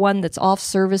R1 that's off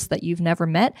service that you've never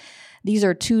met, these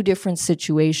are two different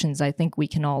situations. I think we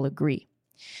can all agree.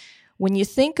 When you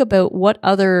think about what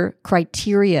other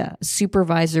criteria a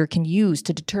supervisor can use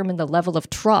to determine the level of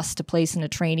trust to place in a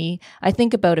trainee, I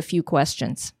think about a few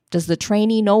questions. Does the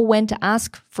trainee know when to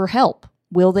ask for help?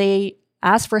 Will they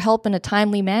ask for help in a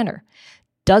timely manner?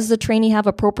 Does the trainee have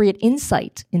appropriate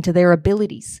insight into their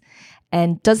abilities?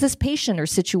 And does this patient or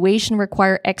situation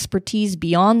require expertise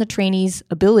beyond the trainee's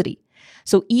ability?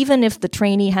 So even if the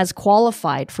trainee has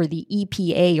qualified for the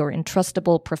EPA or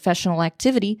entrustable professional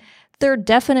activity, there are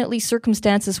definitely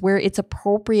circumstances where it's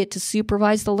appropriate to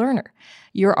supervise the learner.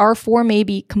 Your R4 may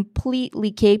be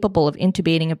completely capable of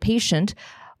intubating a patient,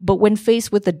 but when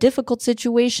faced with a difficult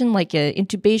situation like an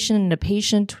intubation in a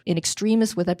patient in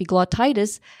extremis with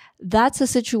epiglottitis, that's a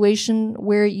situation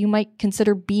where you might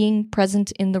consider being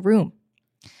present in the room.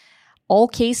 All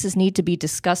cases need to be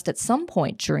discussed at some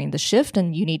point during the shift,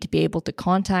 and you need to be able to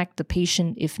contact the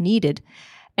patient if needed.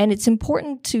 And it's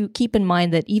important to keep in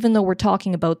mind that even though we're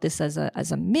talking about this as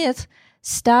a myth,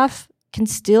 staff can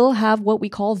still have what we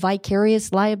call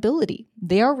vicarious liability.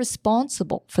 They are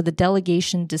responsible for the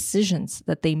delegation decisions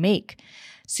that they make.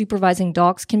 Supervising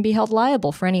docs can be held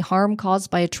liable for any harm caused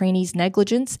by a trainee's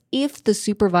negligence if the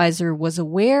supervisor was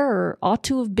aware or ought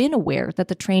to have been aware that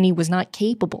the trainee was not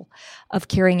capable of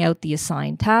carrying out the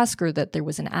assigned task or that there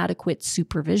was an adequate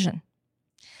supervision.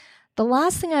 The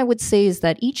last thing I would say is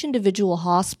that each individual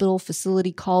hospital,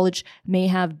 facility, college may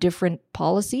have different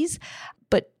policies,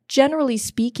 but generally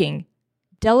speaking,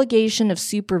 delegation of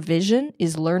supervision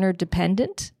is learner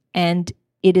dependent, and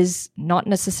it is not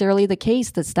necessarily the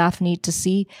case that staff need to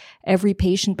see every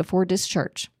patient before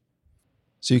discharge.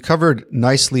 So you covered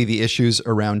nicely the issues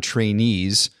around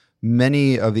trainees.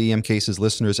 Many of the EM Cases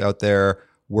listeners out there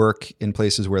work in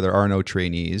places where there are no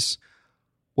trainees.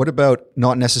 What about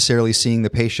not necessarily seeing the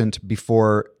patient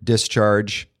before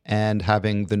discharge and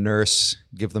having the nurse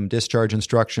give them discharge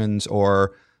instructions,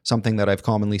 or something that I've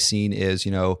commonly seen is,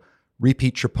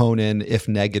 repeat troponin, if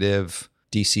negative,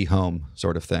 DC home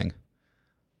sort of thing?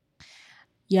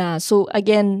 Yeah. So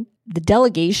again, the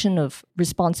delegation of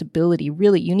responsibility,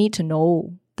 really, you need to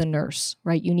know the nurse,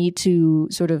 right? You need to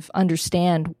sort of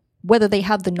understand whether they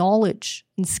have the knowledge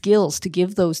and skills to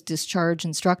give those discharge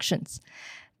instructions.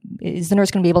 Is the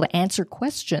nurse going to be able to answer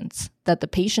questions that the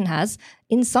patient has?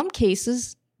 In some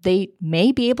cases, they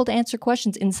may be able to answer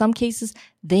questions. In some cases,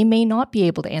 they may not be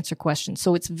able to answer questions.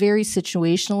 So it's very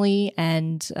situationally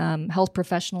and health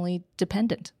professionally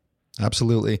dependent.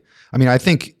 Absolutely. I mean, I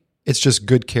think it's just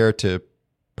good care to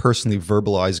personally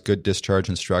verbalize good discharge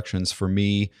instructions. For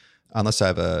me, unless I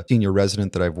have a senior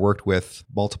resident that I've worked with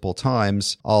multiple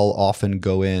times, I'll often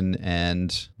go in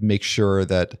and make sure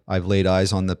that I've laid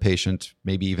eyes on the patient,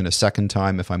 maybe even a second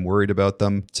time if I'm worried about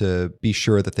them, to be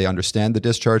sure that they understand the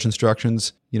discharge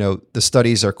instructions. The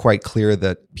studies are quite clear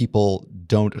that people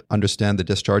don't understand the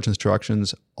discharge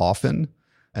instructions often.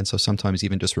 And so sometimes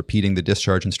even just repeating the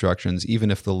discharge instructions,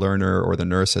 even if the learner or the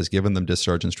nurse has given them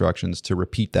discharge instructions, to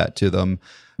repeat that to them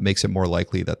makes it more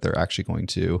likely that they're actually going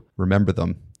to remember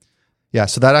them. Yeah,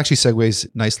 so that actually segues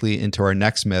nicely into our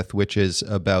next myth, which is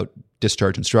about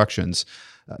discharge instructions.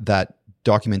 That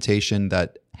documentation,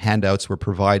 that handouts were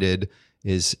provided,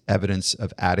 is evidence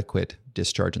of adequate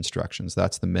discharge instructions.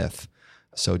 That's the myth.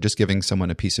 So just giving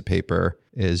someone a piece of paper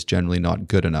is generally not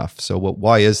good enough. So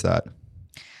why is that?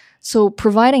 So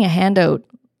providing a handout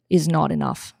is not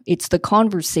enough. It's the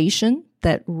conversation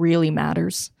that really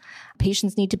matters.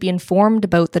 Patients need to be informed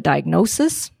about the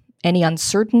diagnosis, any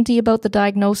uncertainty about the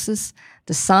diagnosis,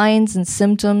 the signs and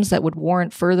symptoms that would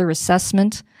warrant further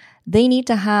assessment. They need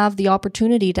to have the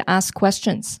opportunity to ask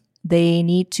questions. They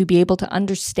need to be able to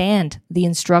understand the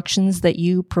instructions that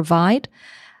you provide.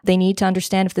 They need to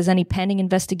understand if there's any pending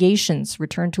investigations,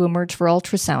 return to emerge for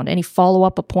ultrasound, any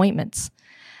follow-up appointments.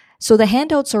 So the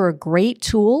handouts are a great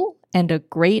tool and a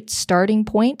great starting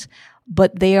point,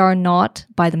 but they are not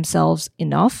by themselves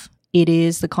enough. It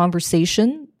is the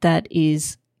conversation that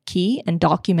is key, and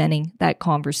documenting that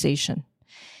conversation.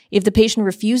 If the patient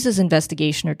refuses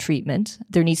investigation or treatment,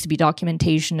 there needs to be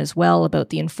documentation as well about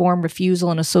the informed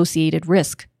refusal and associated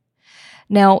risk.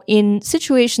 Now, in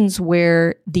situations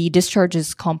where the discharge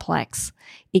is complex,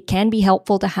 it can be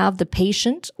helpful to have the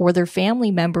patient or their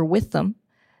family member with them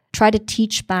try to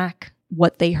teach back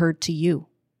what they heard to you.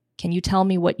 Can you tell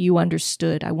me what you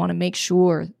understood? I want to make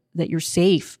sure that you're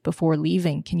safe before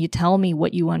leaving. Can you tell me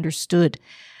what you understood?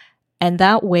 And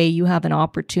that way you have an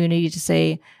opportunity to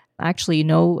say, actually,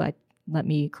 let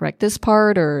me correct this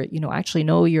part, or, actually,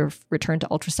 no, your return to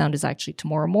ultrasound is actually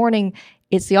tomorrow morning.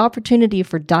 It's the opportunity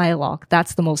for dialogue.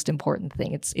 That's the most important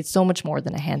thing. It's so much more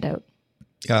than a handout.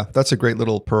 Yeah, that's a great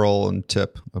little pearl and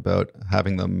tip about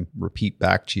having them repeat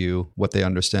back to you what they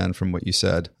understand from what you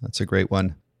said. That's a great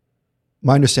one.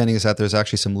 My understanding is that there's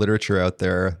actually some literature out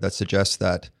there that suggests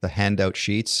that the handout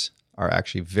sheets are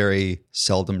actually very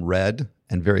seldom read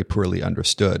and very poorly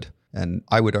understood. And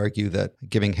I would argue that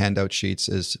giving handout sheets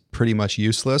is pretty much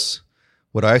useless.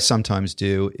 What I sometimes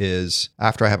do is,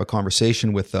 after I have a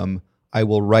conversation with them, I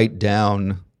will write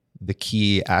down the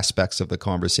key aspects of the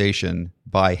conversation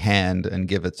by hand and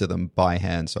give it to them by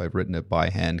hand. So I've written it by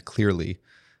hand clearly.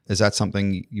 Is that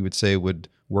something you would say would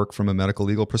work from a medical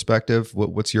legal perspective?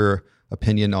 What's your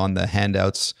opinion on the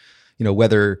handouts?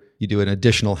 Whether you do an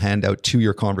additional handout to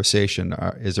your conversation,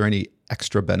 is there any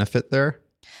extra benefit there?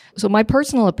 So my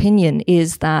personal opinion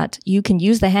is that you can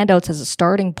use the handouts as a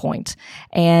starting point,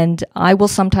 and I will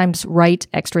sometimes write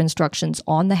extra instructions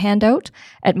on the handout.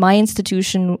 At my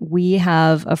institution, we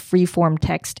have a free-form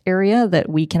text area that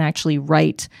we can actually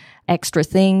write extra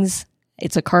things.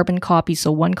 It's a carbon copy,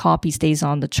 so one copy stays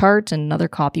on the chart and another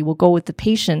copy will go with the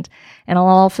patient. And I'll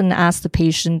often ask the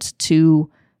patient to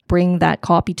bring that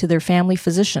copy to their family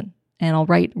physician. And I'll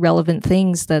write relevant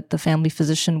things that the family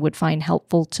physician would find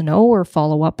helpful to know or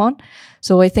follow up on.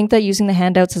 So I think that using the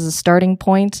handouts as a starting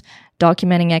point,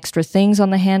 documenting extra things on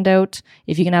the handout,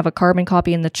 if you can have a carbon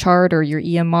copy in the chart or your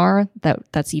EMR,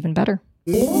 that's even better.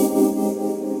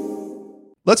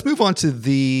 Let's move on to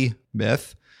the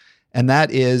myth, and that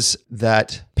is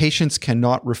that patients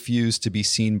cannot refuse to be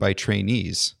seen by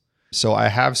trainees. So I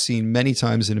have seen many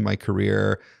times in my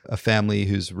career a family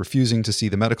who's refusing to see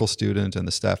the medical student, and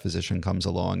the staff physician comes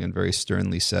along and very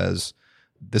sternly says,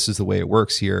 this is the way it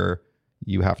works here.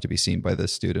 You have to be seen by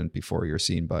this student before you're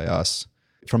seen by us.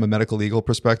 From a medical legal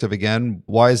perspective, again,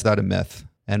 why is that a myth?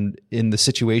 And in the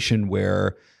situation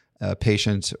where a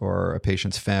patient or a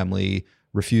patient's family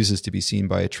refuses to be seen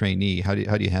by a trainee, how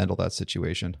do you handle that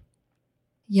situation?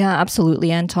 Yeah,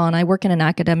 absolutely, Anton. I work in an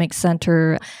academic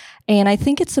center, and I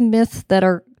think it's a myth that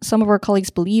some of our colleagues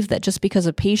believe that just because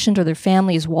a patient or their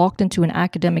family has walked into an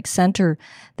academic center,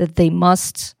 that they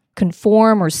must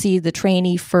conform or see the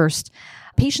trainee first.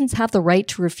 Patients have the right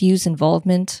to refuse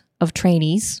involvement of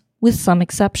trainees, with some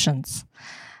exceptions.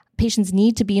 Patients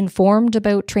need to be informed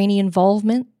about trainee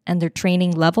involvement and their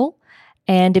training level.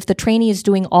 And if the trainee is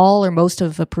doing all or most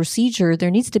of a procedure,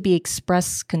 there needs to be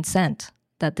express consent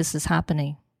that this is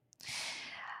happening.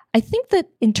 I think that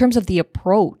in terms of the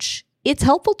approach, it's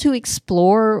helpful to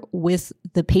explore with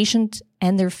the patient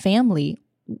and their family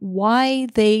why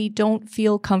they don't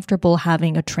feel comfortable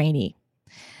having a trainee.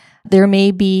 There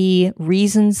may be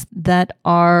reasons that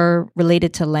are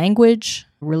related to language,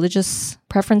 religious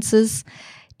preferences.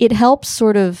 It helps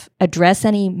sort of address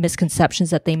any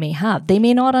misconceptions that they may have. They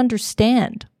may not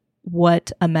understand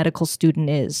what a medical student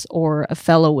is, or a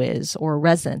fellow is, or a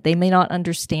resident. They may not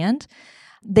understand.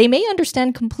 They may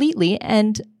understand completely,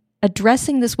 and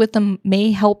addressing this with them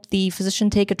may help the physician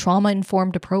take a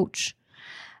trauma-informed approach.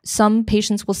 Some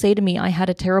patients will say to me, I had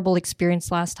a terrible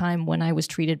experience last time when I was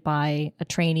treated by a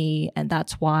trainee, and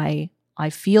that's why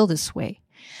I feel this way.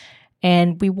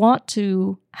 And we want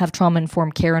to have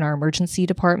trauma-informed care in our emergency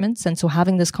departments, and so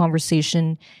having this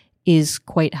conversation is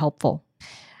quite helpful.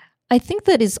 I think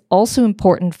that is also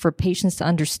important for patients to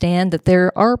understand that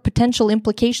there are potential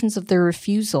implications of their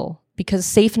refusal, because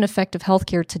safe and effective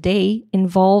healthcare today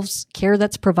involves care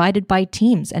that's provided by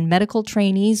teams, and medical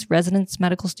trainees, residents,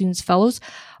 medical students, fellows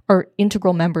are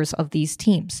integral members of these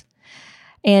teams.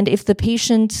 And if the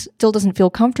patient still doesn't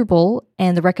feel comfortable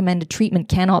and the recommended treatment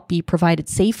cannot be provided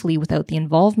safely without the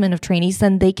involvement of trainees,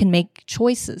 then they can make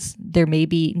choices. There may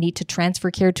be need to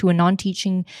transfer care to a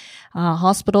non-teaching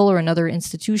hospital or another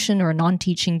institution or a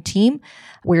non-teaching team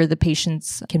where the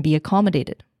patients can be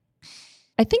accommodated.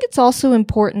 I think it's also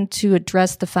important to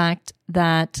address the fact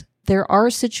that there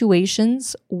are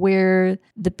situations where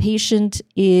the patient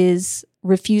is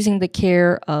refusing the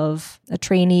care of a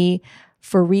trainee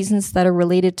for reasons that are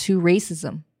related to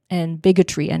racism and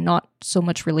bigotry and not so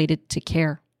much related to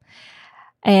care.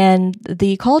 And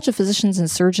the College of Physicians and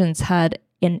Surgeons had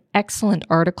an excellent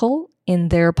article in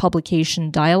their publication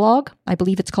Dialogue. I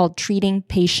believe it's called Treating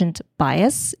Patient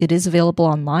Bias. It is available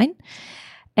online.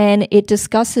 And it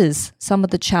discusses some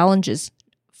of the challenges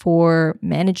for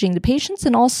managing the patients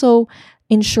and also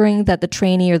ensuring that the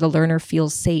trainee or the learner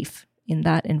feels safe in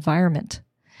that environment.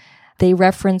 They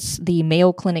reference the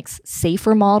Mayo Clinic's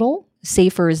SAFER model.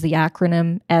 SAFER is the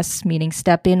acronym, S meaning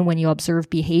step in when you observe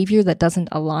behavior that doesn't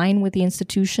align with the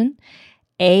institution.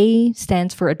 A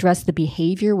stands for address the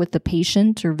behavior with the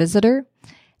patient or visitor.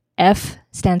 F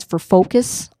stands for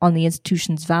focus on the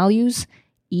institution's values.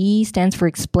 E stands for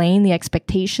explain the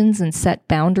expectations and set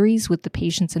boundaries with the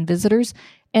patients and visitors.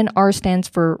 And R stands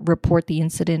for report the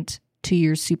incident to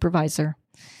your supervisor.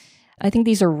 I think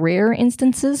these are rare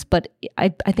instances, but I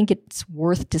think it's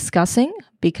worth discussing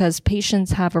because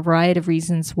patients have a variety of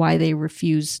reasons why they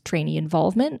refuse trainee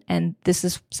involvement. And this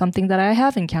is something that I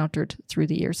have encountered through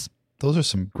the years. Those are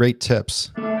some great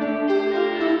tips.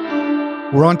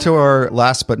 We're on to our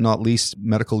last but not least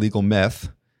medical legal myth,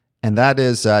 and that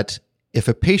is that if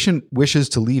a patient wishes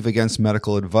to leave against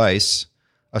medical advice,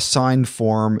 a signed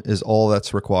form is all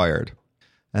that's required.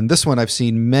 And this one I've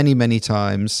seen many, many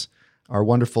times. Our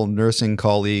wonderful nursing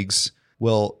colleagues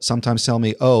will sometimes tell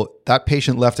me, oh, that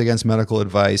patient left against medical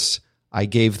advice. I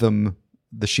gave them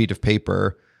the sheet of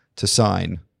paper to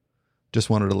sign. Just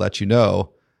wanted to let you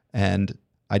know. And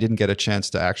I didn't get a chance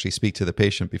to actually speak to the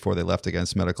patient before they left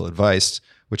against medical advice,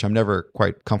 which I'm never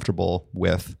quite comfortable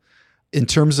with. In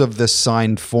terms of this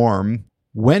signed form,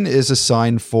 when is a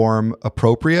signed form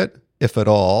appropriate, if at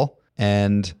all?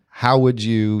 And how would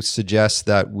you suggest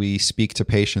that we speak to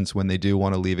patients when they do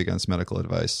want to leave against medical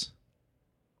advice?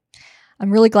 I'm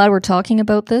really glad we're talking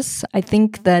about this. I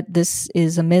think that this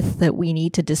is a myth that we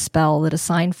need to dispel, that a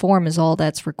signed form is all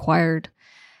that's required.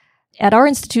 At our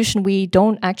institution, we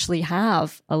don't actually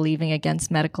have a leaving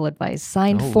against medical advice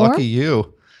signed form. Lucky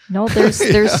you. No,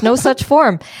 there's no such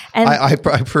form. And I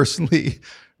personally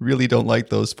really don't like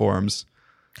those forms.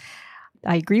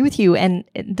 I agree with you. And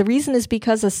the reason is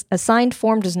because a signed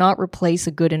form does not replace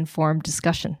a good informed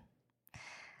discussion.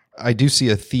 I do see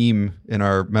a theme in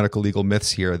our medical legal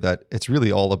myths here that it's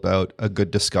really all about a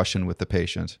good discussion with the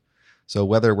patient. So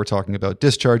whether we're talking about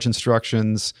discharge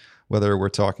instructions, whether we're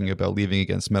talking about leaving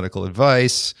against medical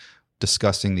advice,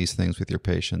 discussing these things with your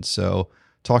patients. So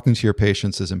talking to your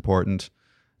patients is important.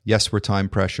 Yes, we're time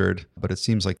pressured, but it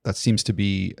seems like that seems to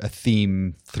be a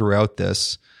theme throughout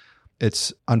this.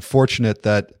 It's unfortunate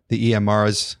that the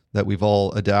EMRs that we've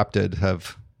all adapted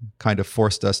have kind of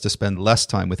forced us to spend less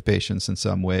time with patients in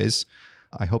some ways.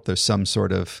 I hope there's some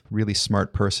sort of really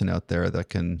smart person out there that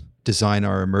can design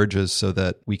our emerges so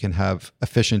that we can have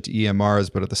efficient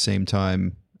EMRs, but at the same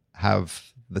time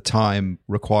have the time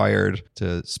required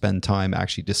to spend time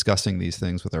actually discussing these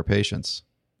things with our patients.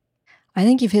 I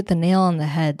think you've hit the nail on the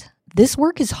head. This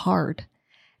work is hard.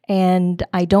 And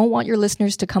I don't want your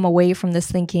listeners to come away from this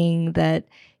thinking that,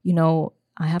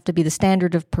 I have to be the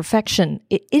standard of perfection.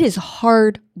 It is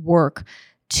hard work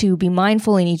to be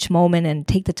mindful in each moment and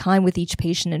take the time with each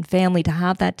patient and family to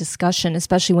have that discussion,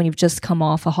 especially when you've just come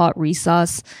off a hot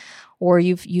resus or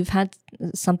you've had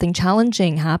something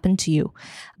challenging happen to you.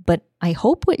 But I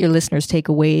hope what your listeners take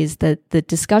away is that the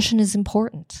discussion is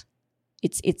important.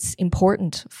 It's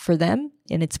important for them,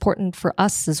 and it's important for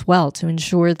us as well to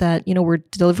ensure that, we're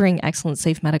delivering excellent,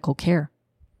 safe medical care.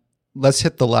 Let's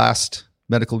hit the last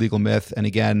medical legal myth. And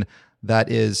again,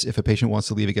 that is, if a patient wants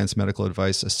to leave against medical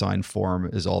advice, a signed form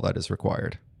is all that is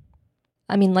required.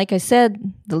 I mean, like I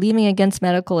said, the leaving against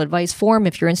medical advice form,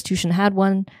 if your institution had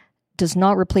one, does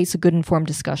not replace a good informed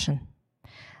discussion.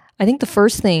 I think the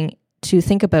first thing to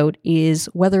think about is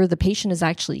whether the patient is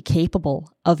actually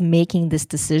capable of making this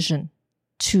decision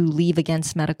to leave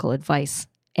against medical advice.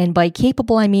 And by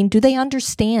capable, I mean, do they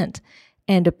understand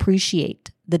and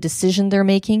appreciate the decision they're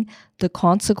making, the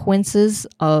consequences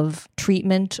of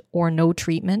treatment or no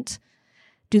treatment?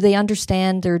 Do they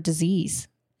understand their disease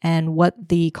and what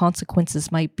the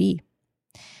consequences might be?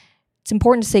 It's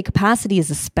important to say capacity is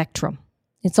a spectrum.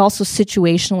 It's also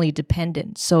situationally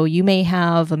dependent. So you may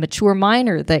have a mature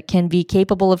minor that can be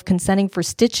capable of consenting for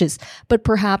stitches, but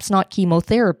perhaps not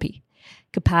chemotherapy.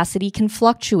 Capacity can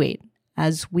fluctuate,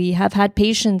 as we have had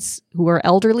patients who are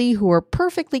elderly who are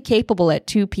perfectly capable at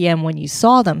 2 p.m. when you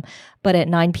saw them, but at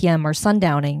 9 p.m. are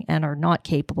sundowning and are not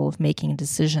capable of making a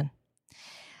decision.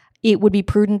 It would be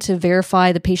prudent to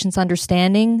verify the patient's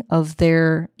understanding of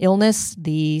their illness,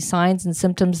 the signs and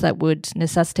symptoms that would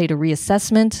necessitate a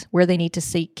reassessment, where they need to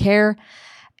seek care,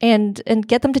 and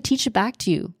get them to teach it back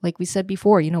to you. Like we said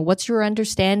before, what's your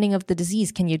understanding of the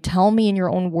disease? Can you tell me in your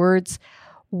own words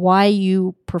why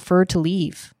you prefer to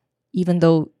leave, even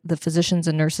though the physicians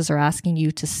and nurses are asking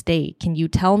you to stay? Can you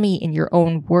tell me in your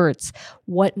own words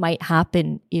what might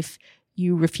happen if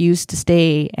you refuse to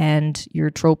stay and your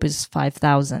trope is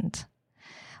 5,000?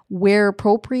 Where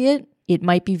appropriate, it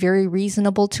might be very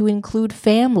reasonable to include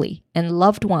family and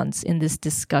loved ones in this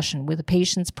discussion with the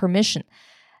patient's permission.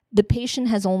 The patient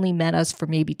has only met us for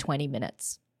maybe 20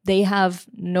 minutes. They have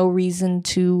no reason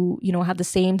to, have the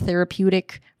same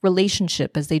therapeutic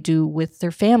relationship as they do with their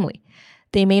family.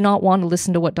 They may not want to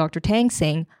listen to what Dr. Tang's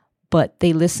saying, but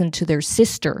they listen to their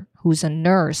sister, who's a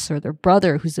nurse, or their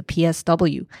brother, who's a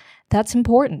PSW. That's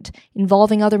important.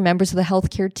 Involving other members of the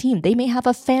healthcare team. They may have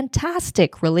a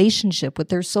fantastic relationship with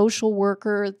their social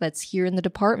worker that's here in the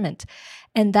department,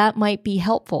 and that might be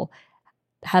helpful.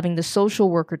 Having the social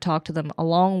worker talk to them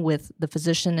along with the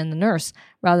physician and the nurse,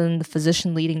 rather than the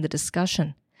physician leading the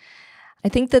discussion. I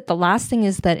think that the last thing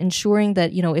is that ensuring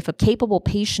that, if a capable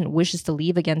patient wishes to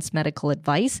leave against medical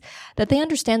advice, that they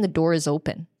understand the door is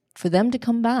open for them to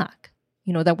come back.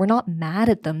 That we're not mad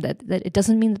at them, that it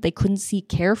doesn't mean that they couldn't seek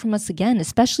care from us again,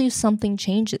 especially if something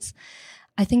changes.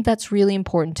 I think that's really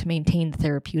important to maintain the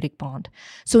therapeutic bond.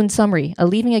 So in summary, a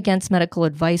leaving against medical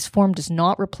advice form does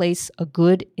not replace a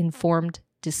good, informed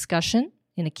discussion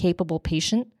in a capable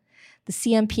patient. The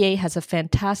CMPA has a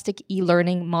fantastic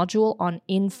e-learning module on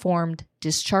informed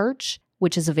discharge,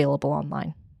 which is available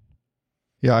online.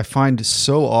 Yeah, I find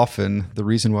so often the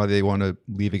reason why they want to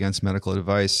leave against medical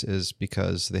advice is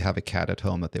because they have a cat at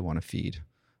home that they want to feed,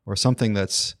 or something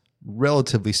that's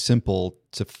relatively simple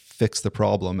to fix the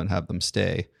problem and have them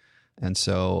stay. And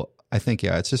so I think,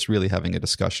 it's just really having a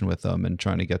discussion with them and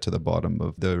trying to get to the bottom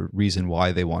of the reason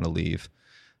why they want to leave.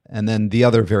 And then the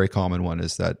other very common one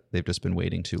is that they've just been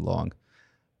waiting too long.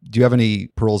 Do you have any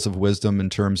pearls of wisdom in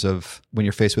terms of when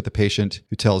you're faced with a patient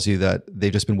who tells you that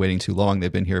they've just been waiting too long,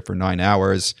 they've been here for 9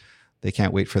 hours, they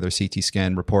can't wait for their CT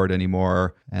scan report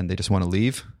anymore, and they just want to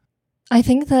leave? I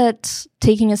think that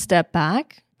taking a step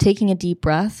back, taking a deep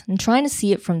breath, and trying to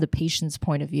see it from the patient's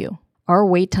point of view. Our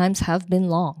wait times have been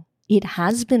long. It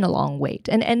has been a long wait.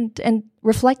 And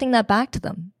reflecting that back to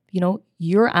them,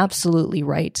 you're absolutely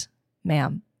right,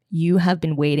 ma'am. You have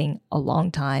been waiting a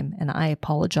long time, and I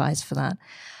apologize for that.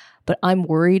 but I'm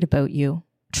worried about you.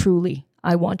 Truly,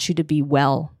 I want you to be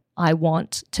well. I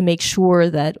want to make sure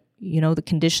that, the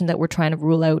condition that we're trying to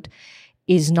rule out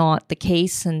is not the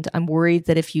case. And I'm worried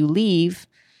that if you leave,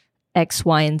 X,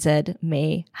 Y, and Z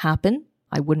may happen.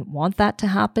 I wouldn't want that to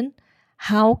happen.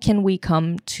 How can we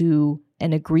come to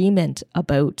an agreement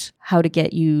about how to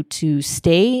get you to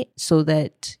stay so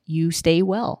that you stay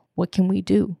well? What can we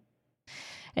do?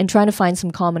 And trying to find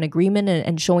some common agreement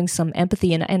and showing some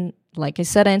empathy. And like I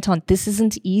said, Anton, this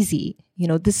isn't easy.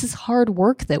 This is hard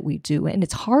work that we do. And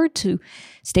it's hard to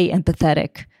stay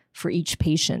empathetic for each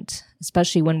patient,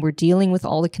 especially when we're dealing with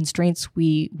all the constraints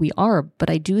we are. But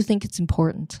I do think it's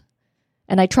important.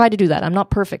 And I try to do that. I'm not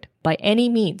perfect by any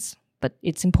means, but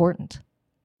it's important.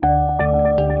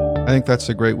 I think that's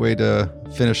a great way to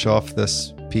finish off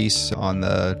this piece on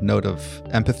the note of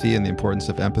empathy and the importance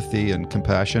of empathy and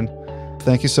compassion.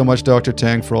 Thank you so much, Dr.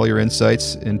 Tang, for all your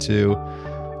insights into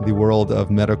the world of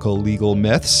medical legal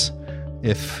myths.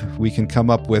 If we can come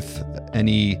up with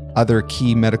any other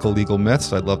key medical legal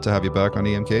myths, I'd love to have you back on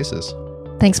EM Cases.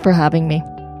 Thanks for having me.